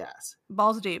Jesus in the ass.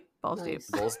 Balls deep. Nice.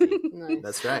 Balls deep. Nice.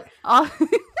 That's right.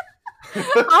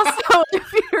 Also,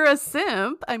 if you're a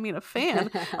simp, I mean a fan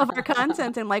of our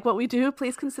content and like what we do,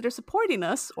 please consider supporting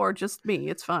us, or just me,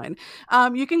 it's fine.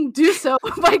 You can do so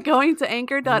by going to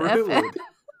anchor.fm Rude.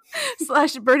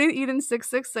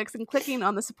 /BurningEden666 and clicking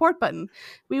on the support button.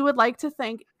 We would like to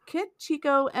thank Kit,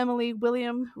 Chico, Emily,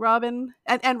 William, Robin,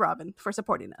 and Robin for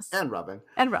supporting us. And Robin.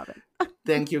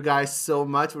 Thank you guys so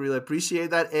much. We really appreciate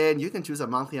that. And you can choose a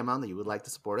monthly amount that you would like to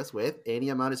support us with. Any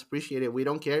amount is appreciated. We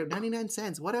don't care. 99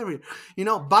 cents, whatever.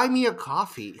 Buy me a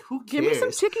coffee. Who cares? Give me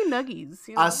some chicken nuggies.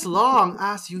 As long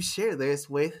as you share this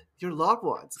with your loved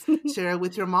ones. Share it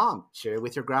with your mom. Share it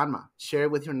with your grandma. Share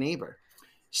it with your neighbor.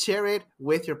 Share it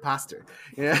with your pastor.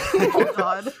 Yeah. Oh,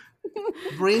 God.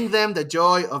 Bring them the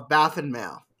joy of Bath and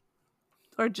Mel.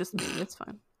 Or just me, it's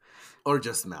fine. Or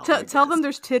just Mel. Tell them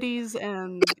there's titties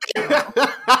and The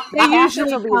they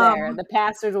pastors usually will be come. there. The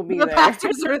pastors will be The there.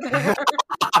 pastors are there.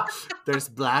 There's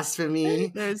blasphemy.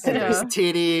 There's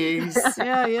titties.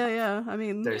 Yeah. I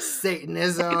mean, There's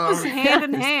Satanism. it's hand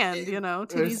in hand, titties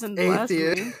There's and blasphemy.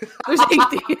 atheist. There's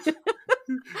atheist.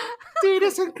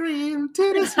 Titties and cream.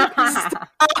 Titties and cream.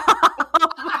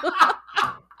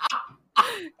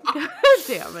 God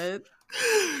damn it.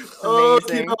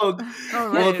 Okay, All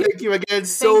well, right. thank you again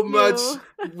so Thank much.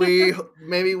 you.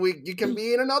 You can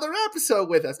be in another episode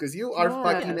with us because you are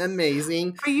fucking Yes.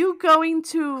 amazing. Are you going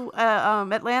to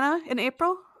Atlanta in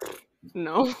April?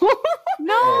 No.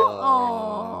 No.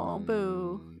 Oh,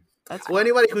 boo. That's Well,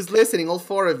 anybody who's listening, all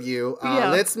four of you, Yeah.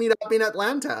 let's meet up in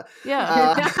Atlanta.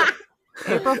 yeah.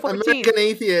 April 14th. American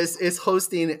Atheist is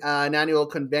hosting an annual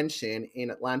convention in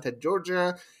Atlanta,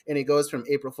 Georgia, and it goes from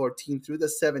April 14th through the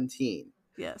 17th.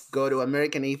 Yes. Go to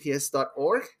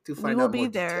AmericanAtheist.org to find will out be more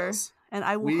there, details. and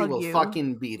I will We hug will you.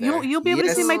 fucking be there. You'll be able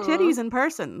to see my Yes. titties in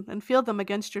person and feel them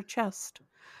against your chest.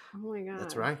 Oh my god.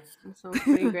 That's right. That sounds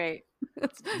pretty great.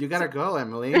 You gotta go,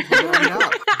 Emily. You gotta meet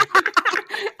up.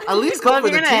 At least go Well, for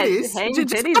if the you're gonna titties. hang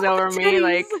Just titties over me, titties.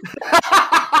 like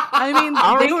I mean,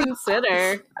 I'll they would,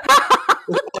 reconsider.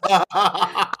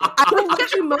 I would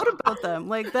let you motorboat them.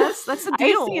 Like that's the I've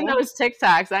deal. seen those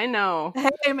TikToks. I know.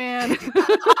 Hey man,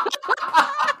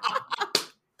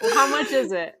 How much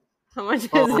is it? How much is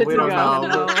Oh, it we to don't go?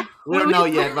 know. We don't know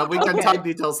yet, but we can Okay. talk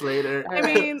details later. I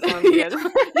mean, Sounds good.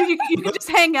 you can just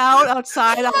hang out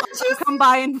outside. I'll just come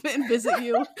by and visit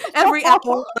you every hour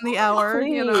on the hour.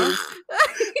 You know, Please.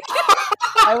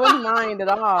 I wouldn't mind at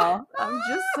all. I'm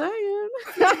just saying.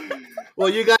 Well,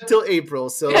 you got till April,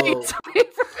 so Yeah, it's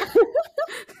April.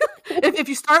 if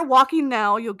you start walking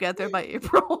now, you'll get there by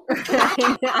April.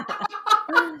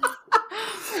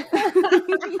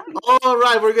 all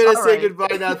right, we're gonna All say right.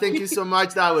 goodbye now. Thank you so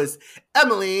much. That was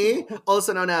Emily,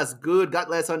 also known as Good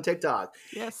Godless on TikTok,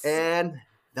 Yes. and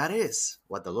that is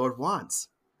what the Lord wants.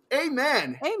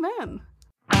 Amen. Amen.